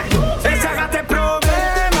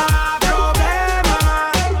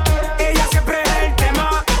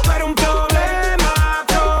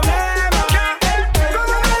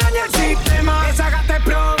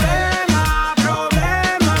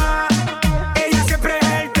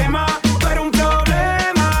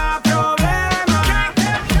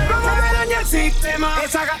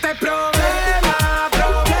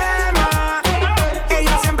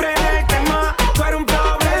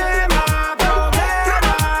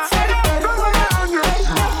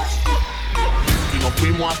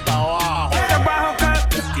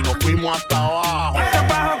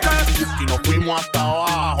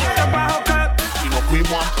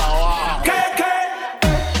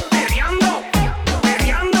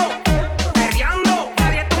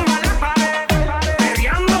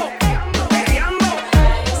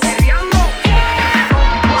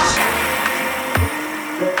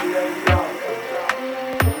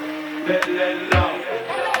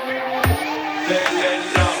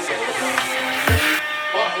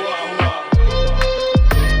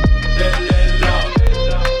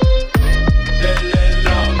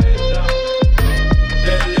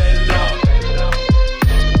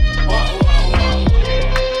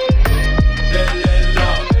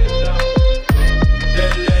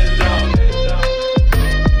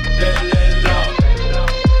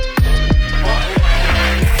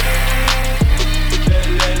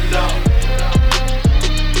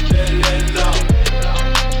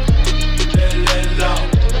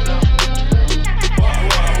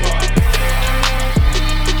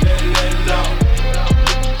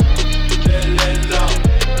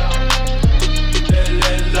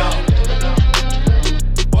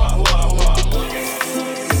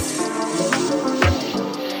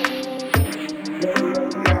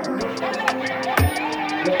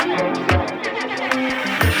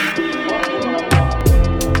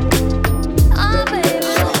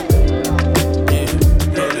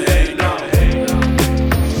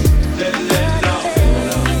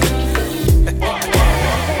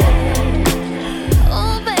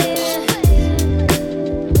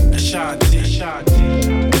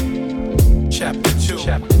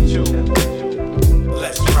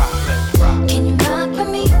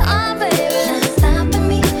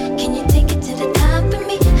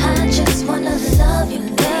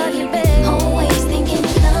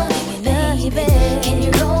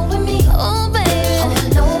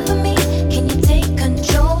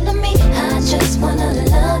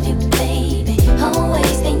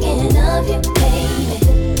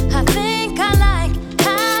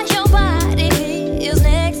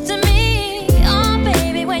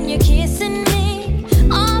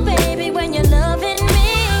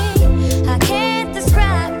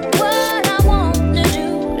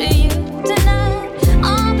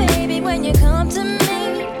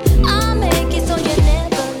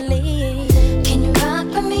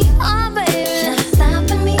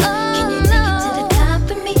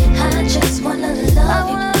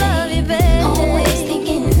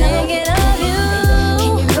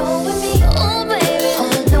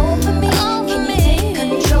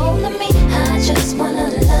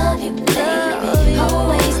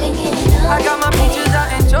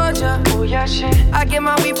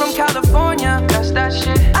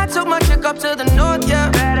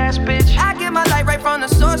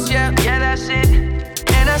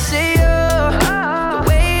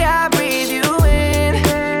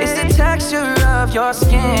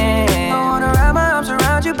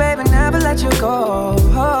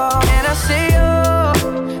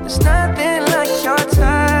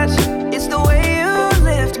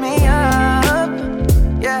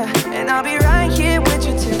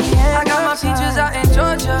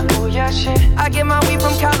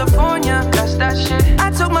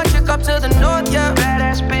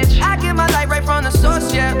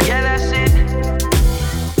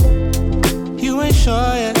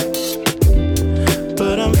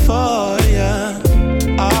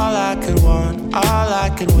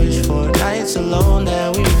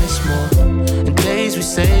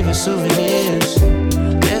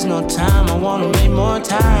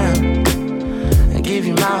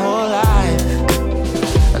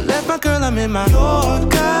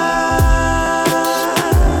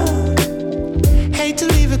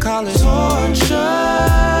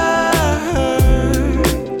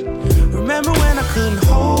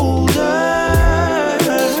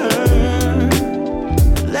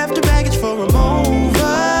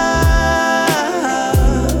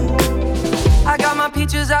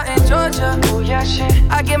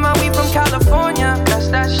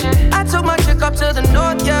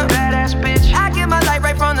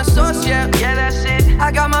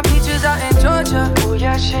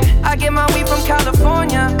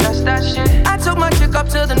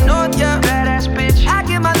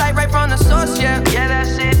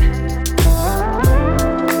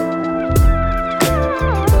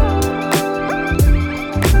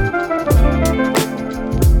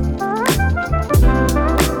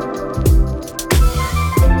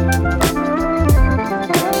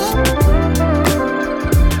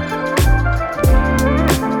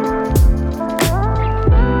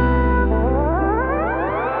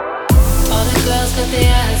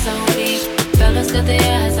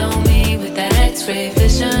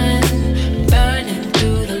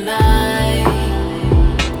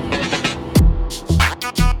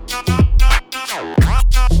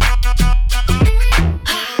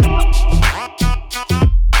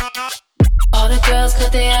All the girls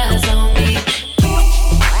got their eyes on me.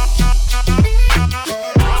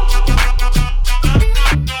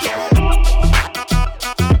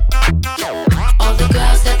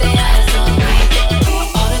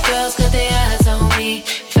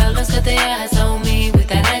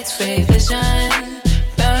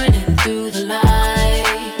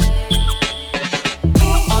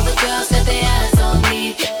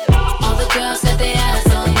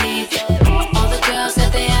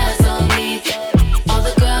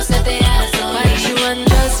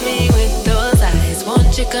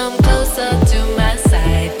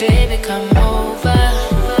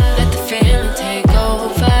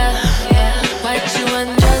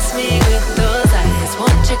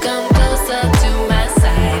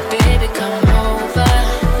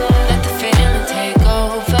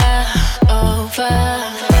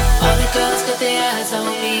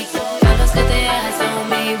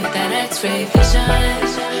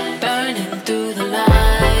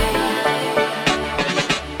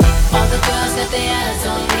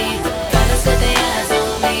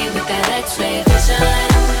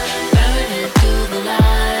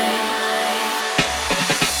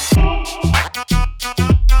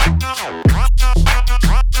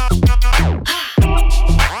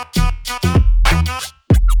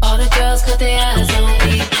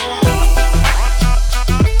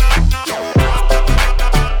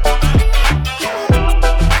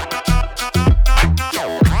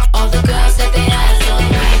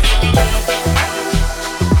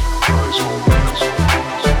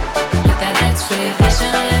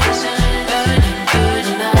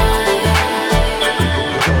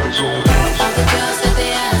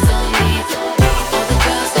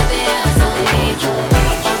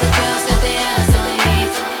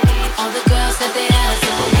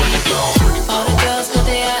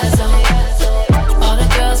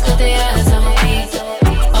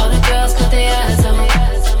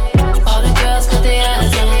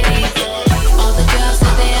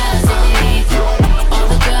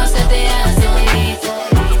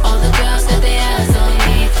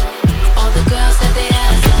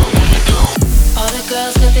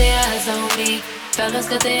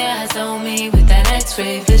 Fellas got their eyes on me with that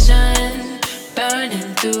X-ray vision,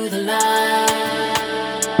 burning through the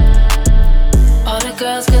light. All the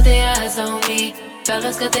girls got their eyes on me.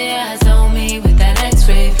 Fellas got their eyes on me with that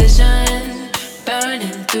X-ray vision,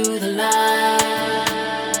 burning through the light.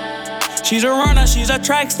 She's a runner, she's a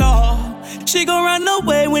track star. She gon' run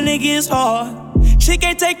away when it gets hard. She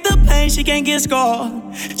can't take the pain, she can't get scarred.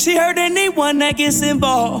 She hurt anyone that gets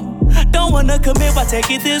involved. Don't wanna commit, why take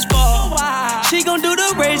it this far? She gon' do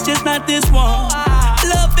the race, just not this one.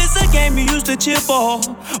 Love is a game you used to cheer for.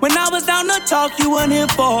 When I was down to talk, you weren't here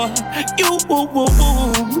for. You,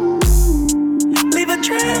 leave a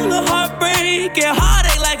trail of heartbreak and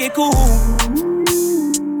heartache like it cool.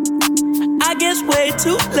 I guess way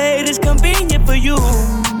too late is convenient for you.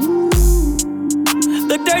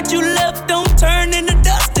 The dirt you left don't turn into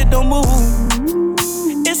dust, it don't move.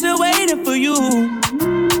 It's still waiting for you.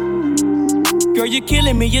 Girl, you're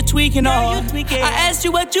killing me, you're tweaking all. I asked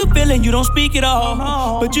you what you feeling, you don't speak at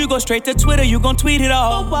all. But you go straight to Twitter, you gon' tweet it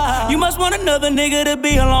all. You must want another nigga to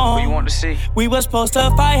be alone. What you want to see? We was supposed to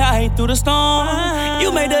fight high through the storm.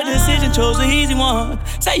 You made the decision, chose the easy one.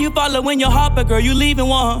 Say you following your heart, but girl, you leaving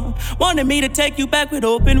one. Wanted me to take you back with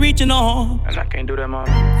open reaching on. And I can't do that, mama.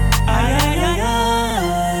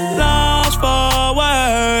 Lost for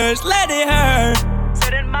words, let it hurt.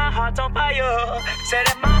 Setting my heart on fire.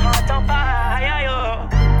 Setting my heart on fire.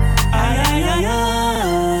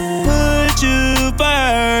 Put you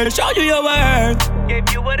first, show you your worth. Gave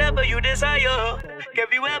you whatever you desire.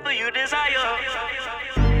 Give you whatever you desire.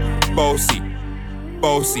 Bossy,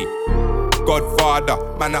 bossy, Godfather,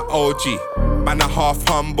 man a OG, man a half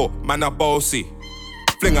humble, man a bossy.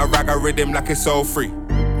 Fling a rag a rhythm like it's all free.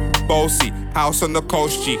 Bossy, house on the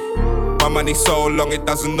coast G. My money so long it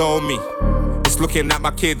doesn't know me. It's looking at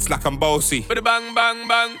my kids like I'm bossy. Bang, bang,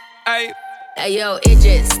 bang, aye. Hey yo,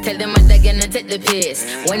 Idris, tell them what they gonna take the piss.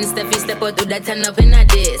 When Steffi step out, do that turn up in a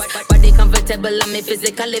diss. Body comfortable, I'm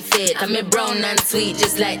physically fit. I'm brown and sweet,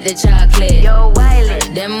 just like the chocolate. Yo, Wiley,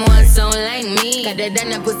 them ones sound like me. Cause they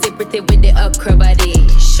done a pussy pretty with the okra body.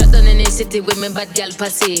 Shut down in the city with me bad gal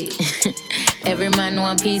pussy. Every man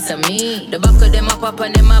want piece of me. The back of them a pop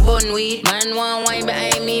and them a bun weed. Man want wine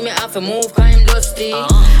behind me have to move cause I'm dusty.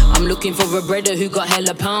 I'm looking for a brother who got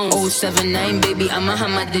hella pounds. 079 baby, I'm a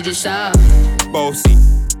hammer, did you shop? Bossy,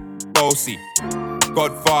 bossy,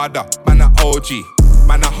 Godfather, man a OG,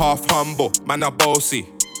 man a half humble, man a bossy.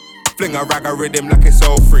 Fling a rag a rhythm like it's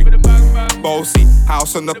all free. Bossy,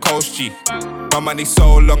 house on the coast G. My money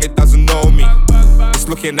so long it doesn't know me. It's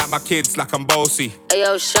looking at my kids like I'm bossy. Hey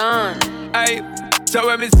yo, Sean. Aye. So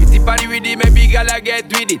when me spitty panny with it, maybe gala get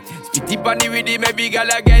with it. Spitty panny with it, maybe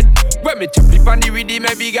gala get. When me choppy panny with it,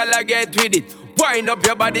 maybe gala get with it. Wind up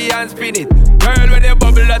your body and spin it. Girl, when you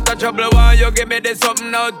bubble out of trouble, why you give me this something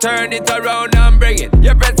now? Turn it around and bring it.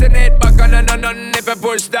 You're pressing it back on and on. If you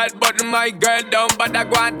push that button, my girl, don't bother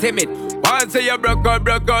go and timid. Once you broke out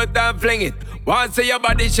and fling it. Once your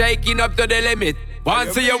body shaking up to the limit.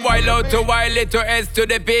 Once you wild out to wild it to S to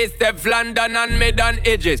the P, step London and mid on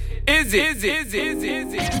edges. Easy.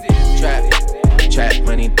 Trap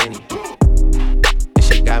money, Benny. This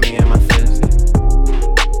shit got me in my feelings.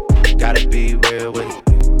 Gotta be real with it.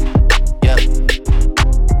 Yeah.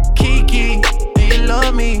 Kiki, do you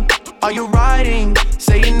love me? Are you riding?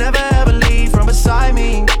 Say you never ever leave from beside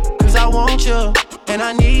me. Cause I want you, and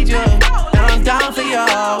I need you. And I'm down for you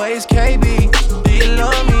always, KB. Do you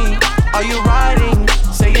love me? Are you riding?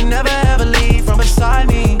 Say you never ever leave from beside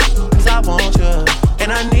me. Cause I want you,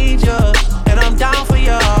 and I need you. And I'm down for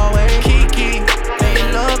you always. Kiki, do you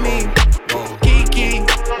love me? Kiki,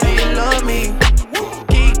 do you love me?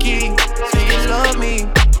 Kiki, do you love me?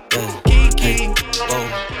 Kiki,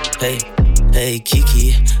 Hey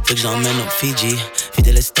Kiki, faut que je l'emmène au Fiji.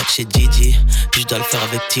 Fidèle les stocks chez Gigi. Puis je dois le faire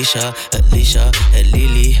avec Tisha, Lisha,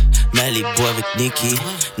 Lily. Malibu avec Nikki,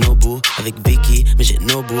 Nobu avec Vicky. Mais j'ai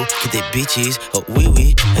Nobu que des bitches. Oh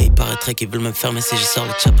oui, hey, il paraîtrait qu'ils veulent me faire, mais si je sors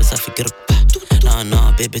le chap, ça fait grip.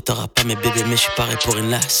 Non, bébé, t'auras pas mes bébés, mais je suis paré pour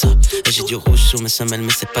une laisse. Et j'ai du rouge sous mes semelles,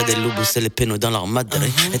 mais c'est pas des loubous, c'est les pénos dans leur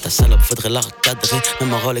madré. Et ta salope, faudrait la recadrer.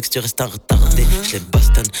 Même en Rolex, tu restes en retardé. J'l'ai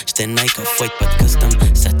Boston, j'étais Nike off-white, pas de custom.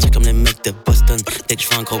 Ça tire comme les mecs de Boston. Dès que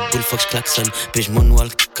j'vois un gros boule, faut que j'klaxonne. Puis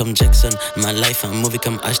j'moonwalk comme Jackson. Ma life, un movie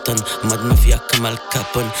comme Ashton. Mode mafia comme Al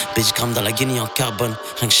Capone. Bitch, gramme dans la Guinée en carbone.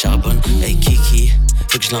 Rien que charbonne. Hey Kiki,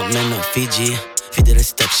 faut que je l'emmène au Fiji. Fidèle les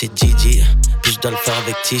stocks chez Gigi. Puis je dois le faire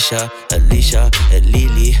avec Tisha, Lisha,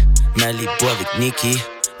 Lily. Malibu avec Nikki,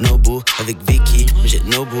 Nobu avec Vicky. Mais j'ai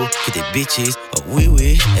Nobu que des bitches. Oh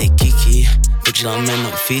oui, hey Kiki, faut que je l'emmène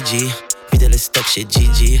au Fiji. Fidèle les stocks chez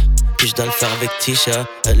Gigi. Puis je dois le faire avec Tisha,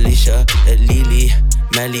 Lisha, Lily.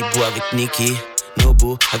 Malibu avec Nikki, Nobu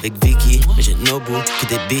Nobu avec Vicky, mais j'ai Nobu que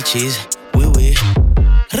des bitches. Oui, oui.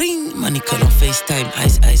 Ring, Manicole en FaceTime,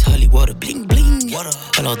 Ice Ice, Holy Water, bling bling.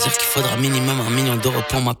 Pas leur dire qu'il faudra minimum $1 million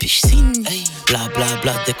pour ma piscine. Bla bla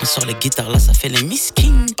bla, dès qu'on sort les guitares là, ça fait les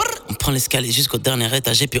miskin. On prend l'escalier jusqu'au dernier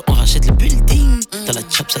étage et puis on rachète le building. Dans la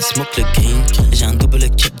chop, ça smoke le green. J'ai un double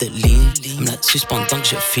cup de lean. Elle me la suce pendant que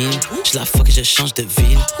je filme. Je la fuck et je change de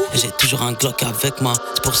ville. Et j'ai toujours un Glock avec moi.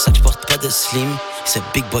 C'est pour ça que je porte pas de slim. C'est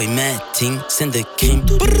big boy matting, scène de crime.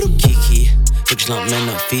 Kiki, faut que je l'emmène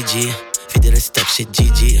au Fiji. Fidèle stock chez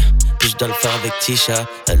Gigi. Puis je dois le faire avec Tisha,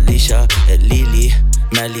 Alicia et Lily.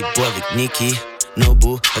 Malibu avec Nikki.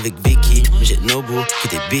 Nobu avec Vicky. J'ai Nobu que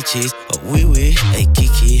des bitches. Oh oui oui, hey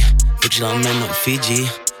Kiki. Faut que je l'emmène au Fiji.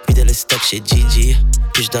 Fidèle stock chez Gigi.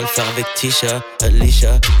 Puis je dois le faire avec Tisha,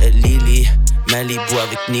 Alicia et Lily. Malibu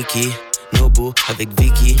avec Nikki. Nobu avec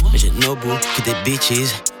Vicky. J'ai Nobu que des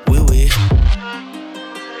bitches. Oui oui.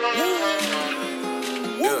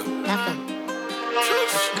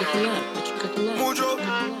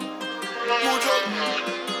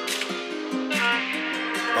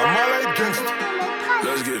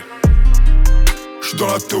 Let's get. J'suis dans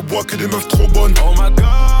la thé au bois que des meufs trop bonnes. Oh my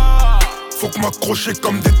god. Faut que m'accrocher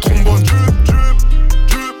comme des trombones.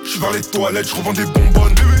 J'suis vers les toilettes, j'revends des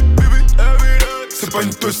bonbonnes. C'est pas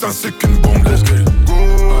une teuse, c'est qu'une bombe. Let's get. Go.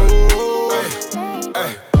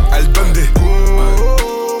 Hey. Elle donne des. Hey.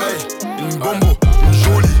 Une bombo, une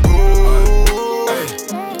jolie. Hey.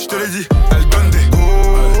 J'te l'ai dit, elle donne des.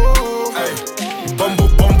 Hey. Bombo,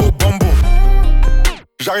 bombo, bombo.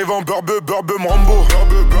 J'arrive en burbe, Rambo.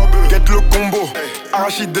 Get le combo,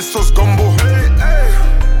 arachide des sauces gombo.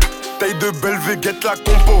 Taille de Belvé, get la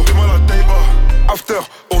compo. After,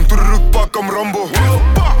 on tourne pas comme Rambo.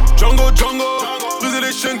 Django, briser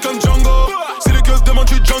les chaînes comme Django. Si les keufs demandent,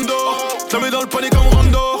 tu Django. Je la mets dans le panier comme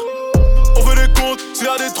Rondo. On fait des comptes, s'il y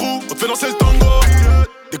a des trous, on te fait danser le tango.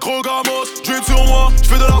 Des gros gamos, drip sur moi,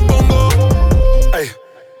 j'fais de la bongo. Hey,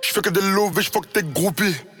 j'fais que des lovés, j'fuck tes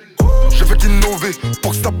groupies. Je fais qu'innover,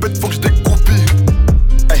 pour que ça pète, faut que j'dégoupille.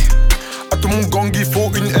 Hey, à tout mon gang, il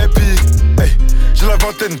faut une happy. Hey, j'ai la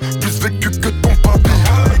vingtaine, plus vécu que ton papy.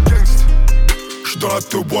 J'suis dans la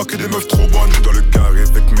thé au bois que des meufs trop bonnes. J'suis dans le carré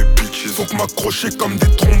avec mes bitches. Faut que m'accrocher comme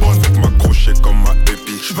des trombones. Faut que m'accrocher comme ma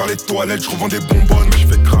épi. J'suis vers les toilettes, j'revends des bonbonnes. Mais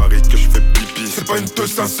j'fais crari que j'fais pipi. C'est pas une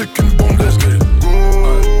teuse, c'est qu'une bombe. Let's get go.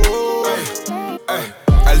 Hey,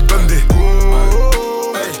 elle donne des. Hey,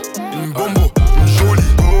 une bombo, une jolie.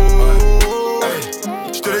 Hey,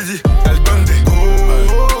 j'te l'ai dit, elle donne des.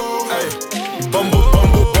 Hey, bombo,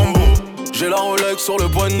 bombo, bombo. J'ai la Rolex sur le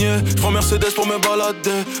poignet, j'prends Mercedes pour me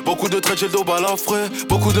balader. Beaucoup de traits, j'ai le dos balafré.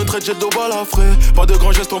 Beaucoup de traits, j'ai le dos balafré. Pas de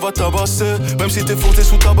grands gestes, on va tabasser. Même si t'es fou, t'es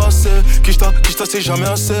sous tabassé. Kishta, c'est jamais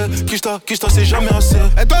assez. Kishta, c'est jamais assez.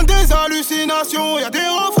 Elle donne des hallucinations, y'a des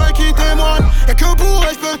refrains qui témoignent. Et que pour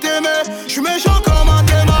elle, j'peux t'aimer. J'suis méchant comme un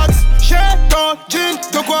T-Max. J'ai dans le jean,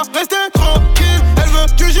 de quoi rester tranquille. Elle veut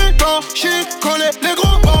du jus dans shit, coller les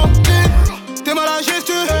gros bandits. T'es mal à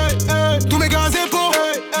gestu, tous mes gars et pour.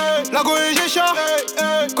 La go et j'ai chat,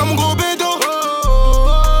 comme un gros bédo.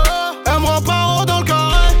 Elle me rend pas haut dans le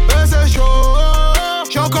carré, mais c'est chaud.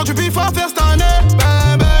 J'ai encore du bif à faire cette année,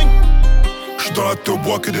 bang bang. J'suis dans la thé au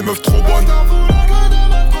bois que des meufs trop bonnes.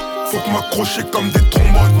 Faut que m'accrocher comme des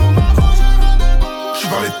trombones. J'suis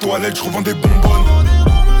vers les toilettes, j'revends des bonbonnes.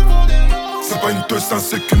 C'est pas une teuse,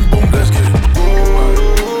 c'est qu'une bombe. Let's get go.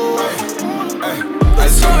 Hey,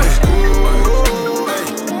 let's go.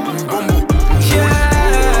 Une bombo.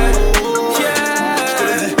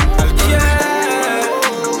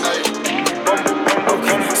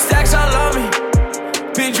 Stacks all on me,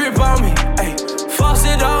 big drip on me, ayy,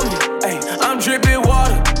 faucet on me, ayy, I'm dripping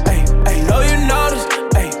water, ayy, ayy, know you notice,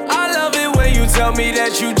 ayy, I love it when you tell me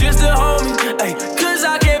that you just a homie, ayy, cause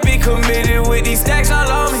I can't be committed with these stacks all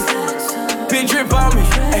on me, big drip on me,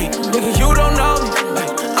 ayy, nigga you don't know me, ayy,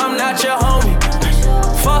 I'm not your homie, ayy,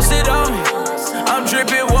 faucet on me, I'm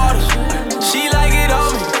dripping water, she like it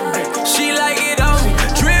on me, ayy, she like it on me,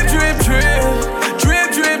 drip, drip, drip,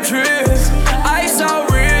 drip, drip, drip. Ice on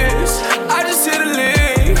wrist, I just hit a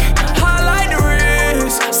lick. Highlight the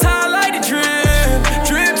wrist, highlight the drip.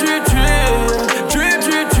 Drip, drip, drip, drip,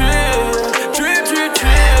 drip, drip. Drip, drip,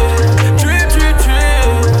 drip, drip, drip, drip. Drip, drip, drip,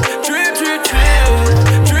 drip, drip, drip.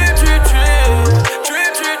 Drip, drip, drip,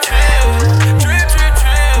 drip, drip, drip.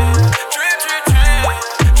 Drip, drip, drip,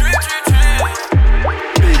 drip, drip, drip.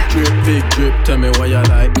 drip, tell me what you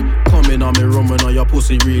like. Come in on me room when all your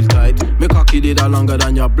pussy real tight. Me cocky did a longer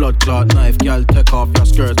than your blood clot knife. Girl, take off your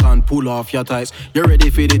skirt and pull off your tights. You ready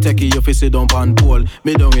for the techie, you fi sit down pan pole.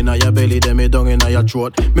 Me down inna your belly, then me down inna your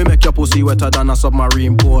throat. Me make your pussy wetter than a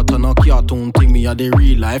submarine port. And a cartoon thing, me a the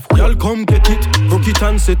real life. Girl, come get it, rock it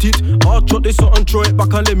and set it. Hard shot this something, throw it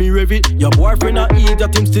back and let me rev it. Your boyfriend a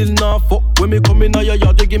idiot, him still not fuck. When me come inna your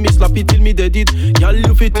yard, they give me slap it till me dead it. Girl,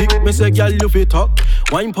 you fi tick, me say girl, you fi talk.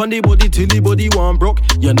 Wine pon the body till the body want broke.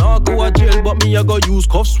 You not go a jail, but me a go use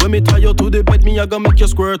cuffs. When me tie you to the bed, me a go make you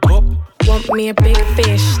squirt up. Want me a big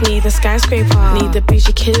fish, need a skyscraper. Need a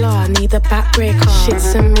bougie killer, need a backbreaker.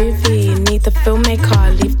 Shit's a movie, need the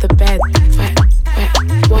filmmaker. Leave the bed wet,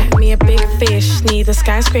 wet. Want me a big fish, need a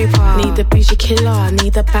skyscraper. Need a bougie killer,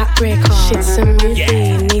 need a backbreaker. Shit's a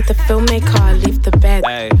movie, need the filmmaker. Leave the bed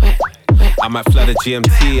wet. I might flood a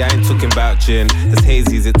GMT, I ain't talking about gin. It's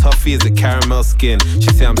hazy, is it toffee, is it caramel skin? She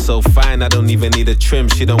say I'm so fine, I don't even need a trim.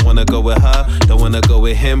 She don't wanna go with her, don't wanna go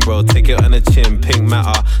with him, bro. Take it on the chin, pink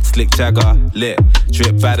matter, slick jagger, lit.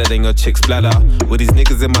 Drip badder than your chick's bladder. With these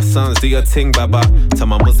niggas in my sons, do your ting, baba. Tell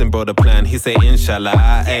my Muslim bro the plan, he say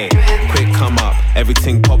inshallah, ayy. Quick come up,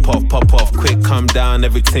 everything pop off. Quick come down,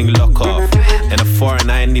 everything lock off. And a foreign,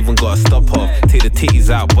 I ain't even gotta stop off. Take the titties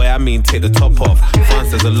out, boy, I mean take the top off. France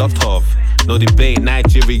there's a lot of. No debate,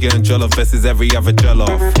 Nigerian jollof versus every other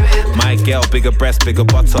jollof. My girl, bigger breasts, bigger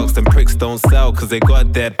buttocks. Them pricks don't sell cause they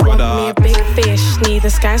got dead product. Want me a big fish, need a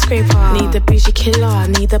skyscraper. Need a bougie killer,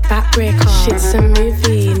 need a backbreaker. Shit's a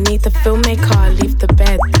movie, need the filmmaker. Leave the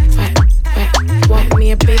bed wet, wet. Want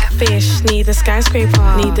me a big fish, need a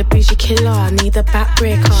skyscraper. Need a bougie killer, need a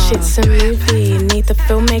backbreaker. Shit's a movie, need the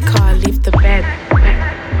filmmaker. Leave the bed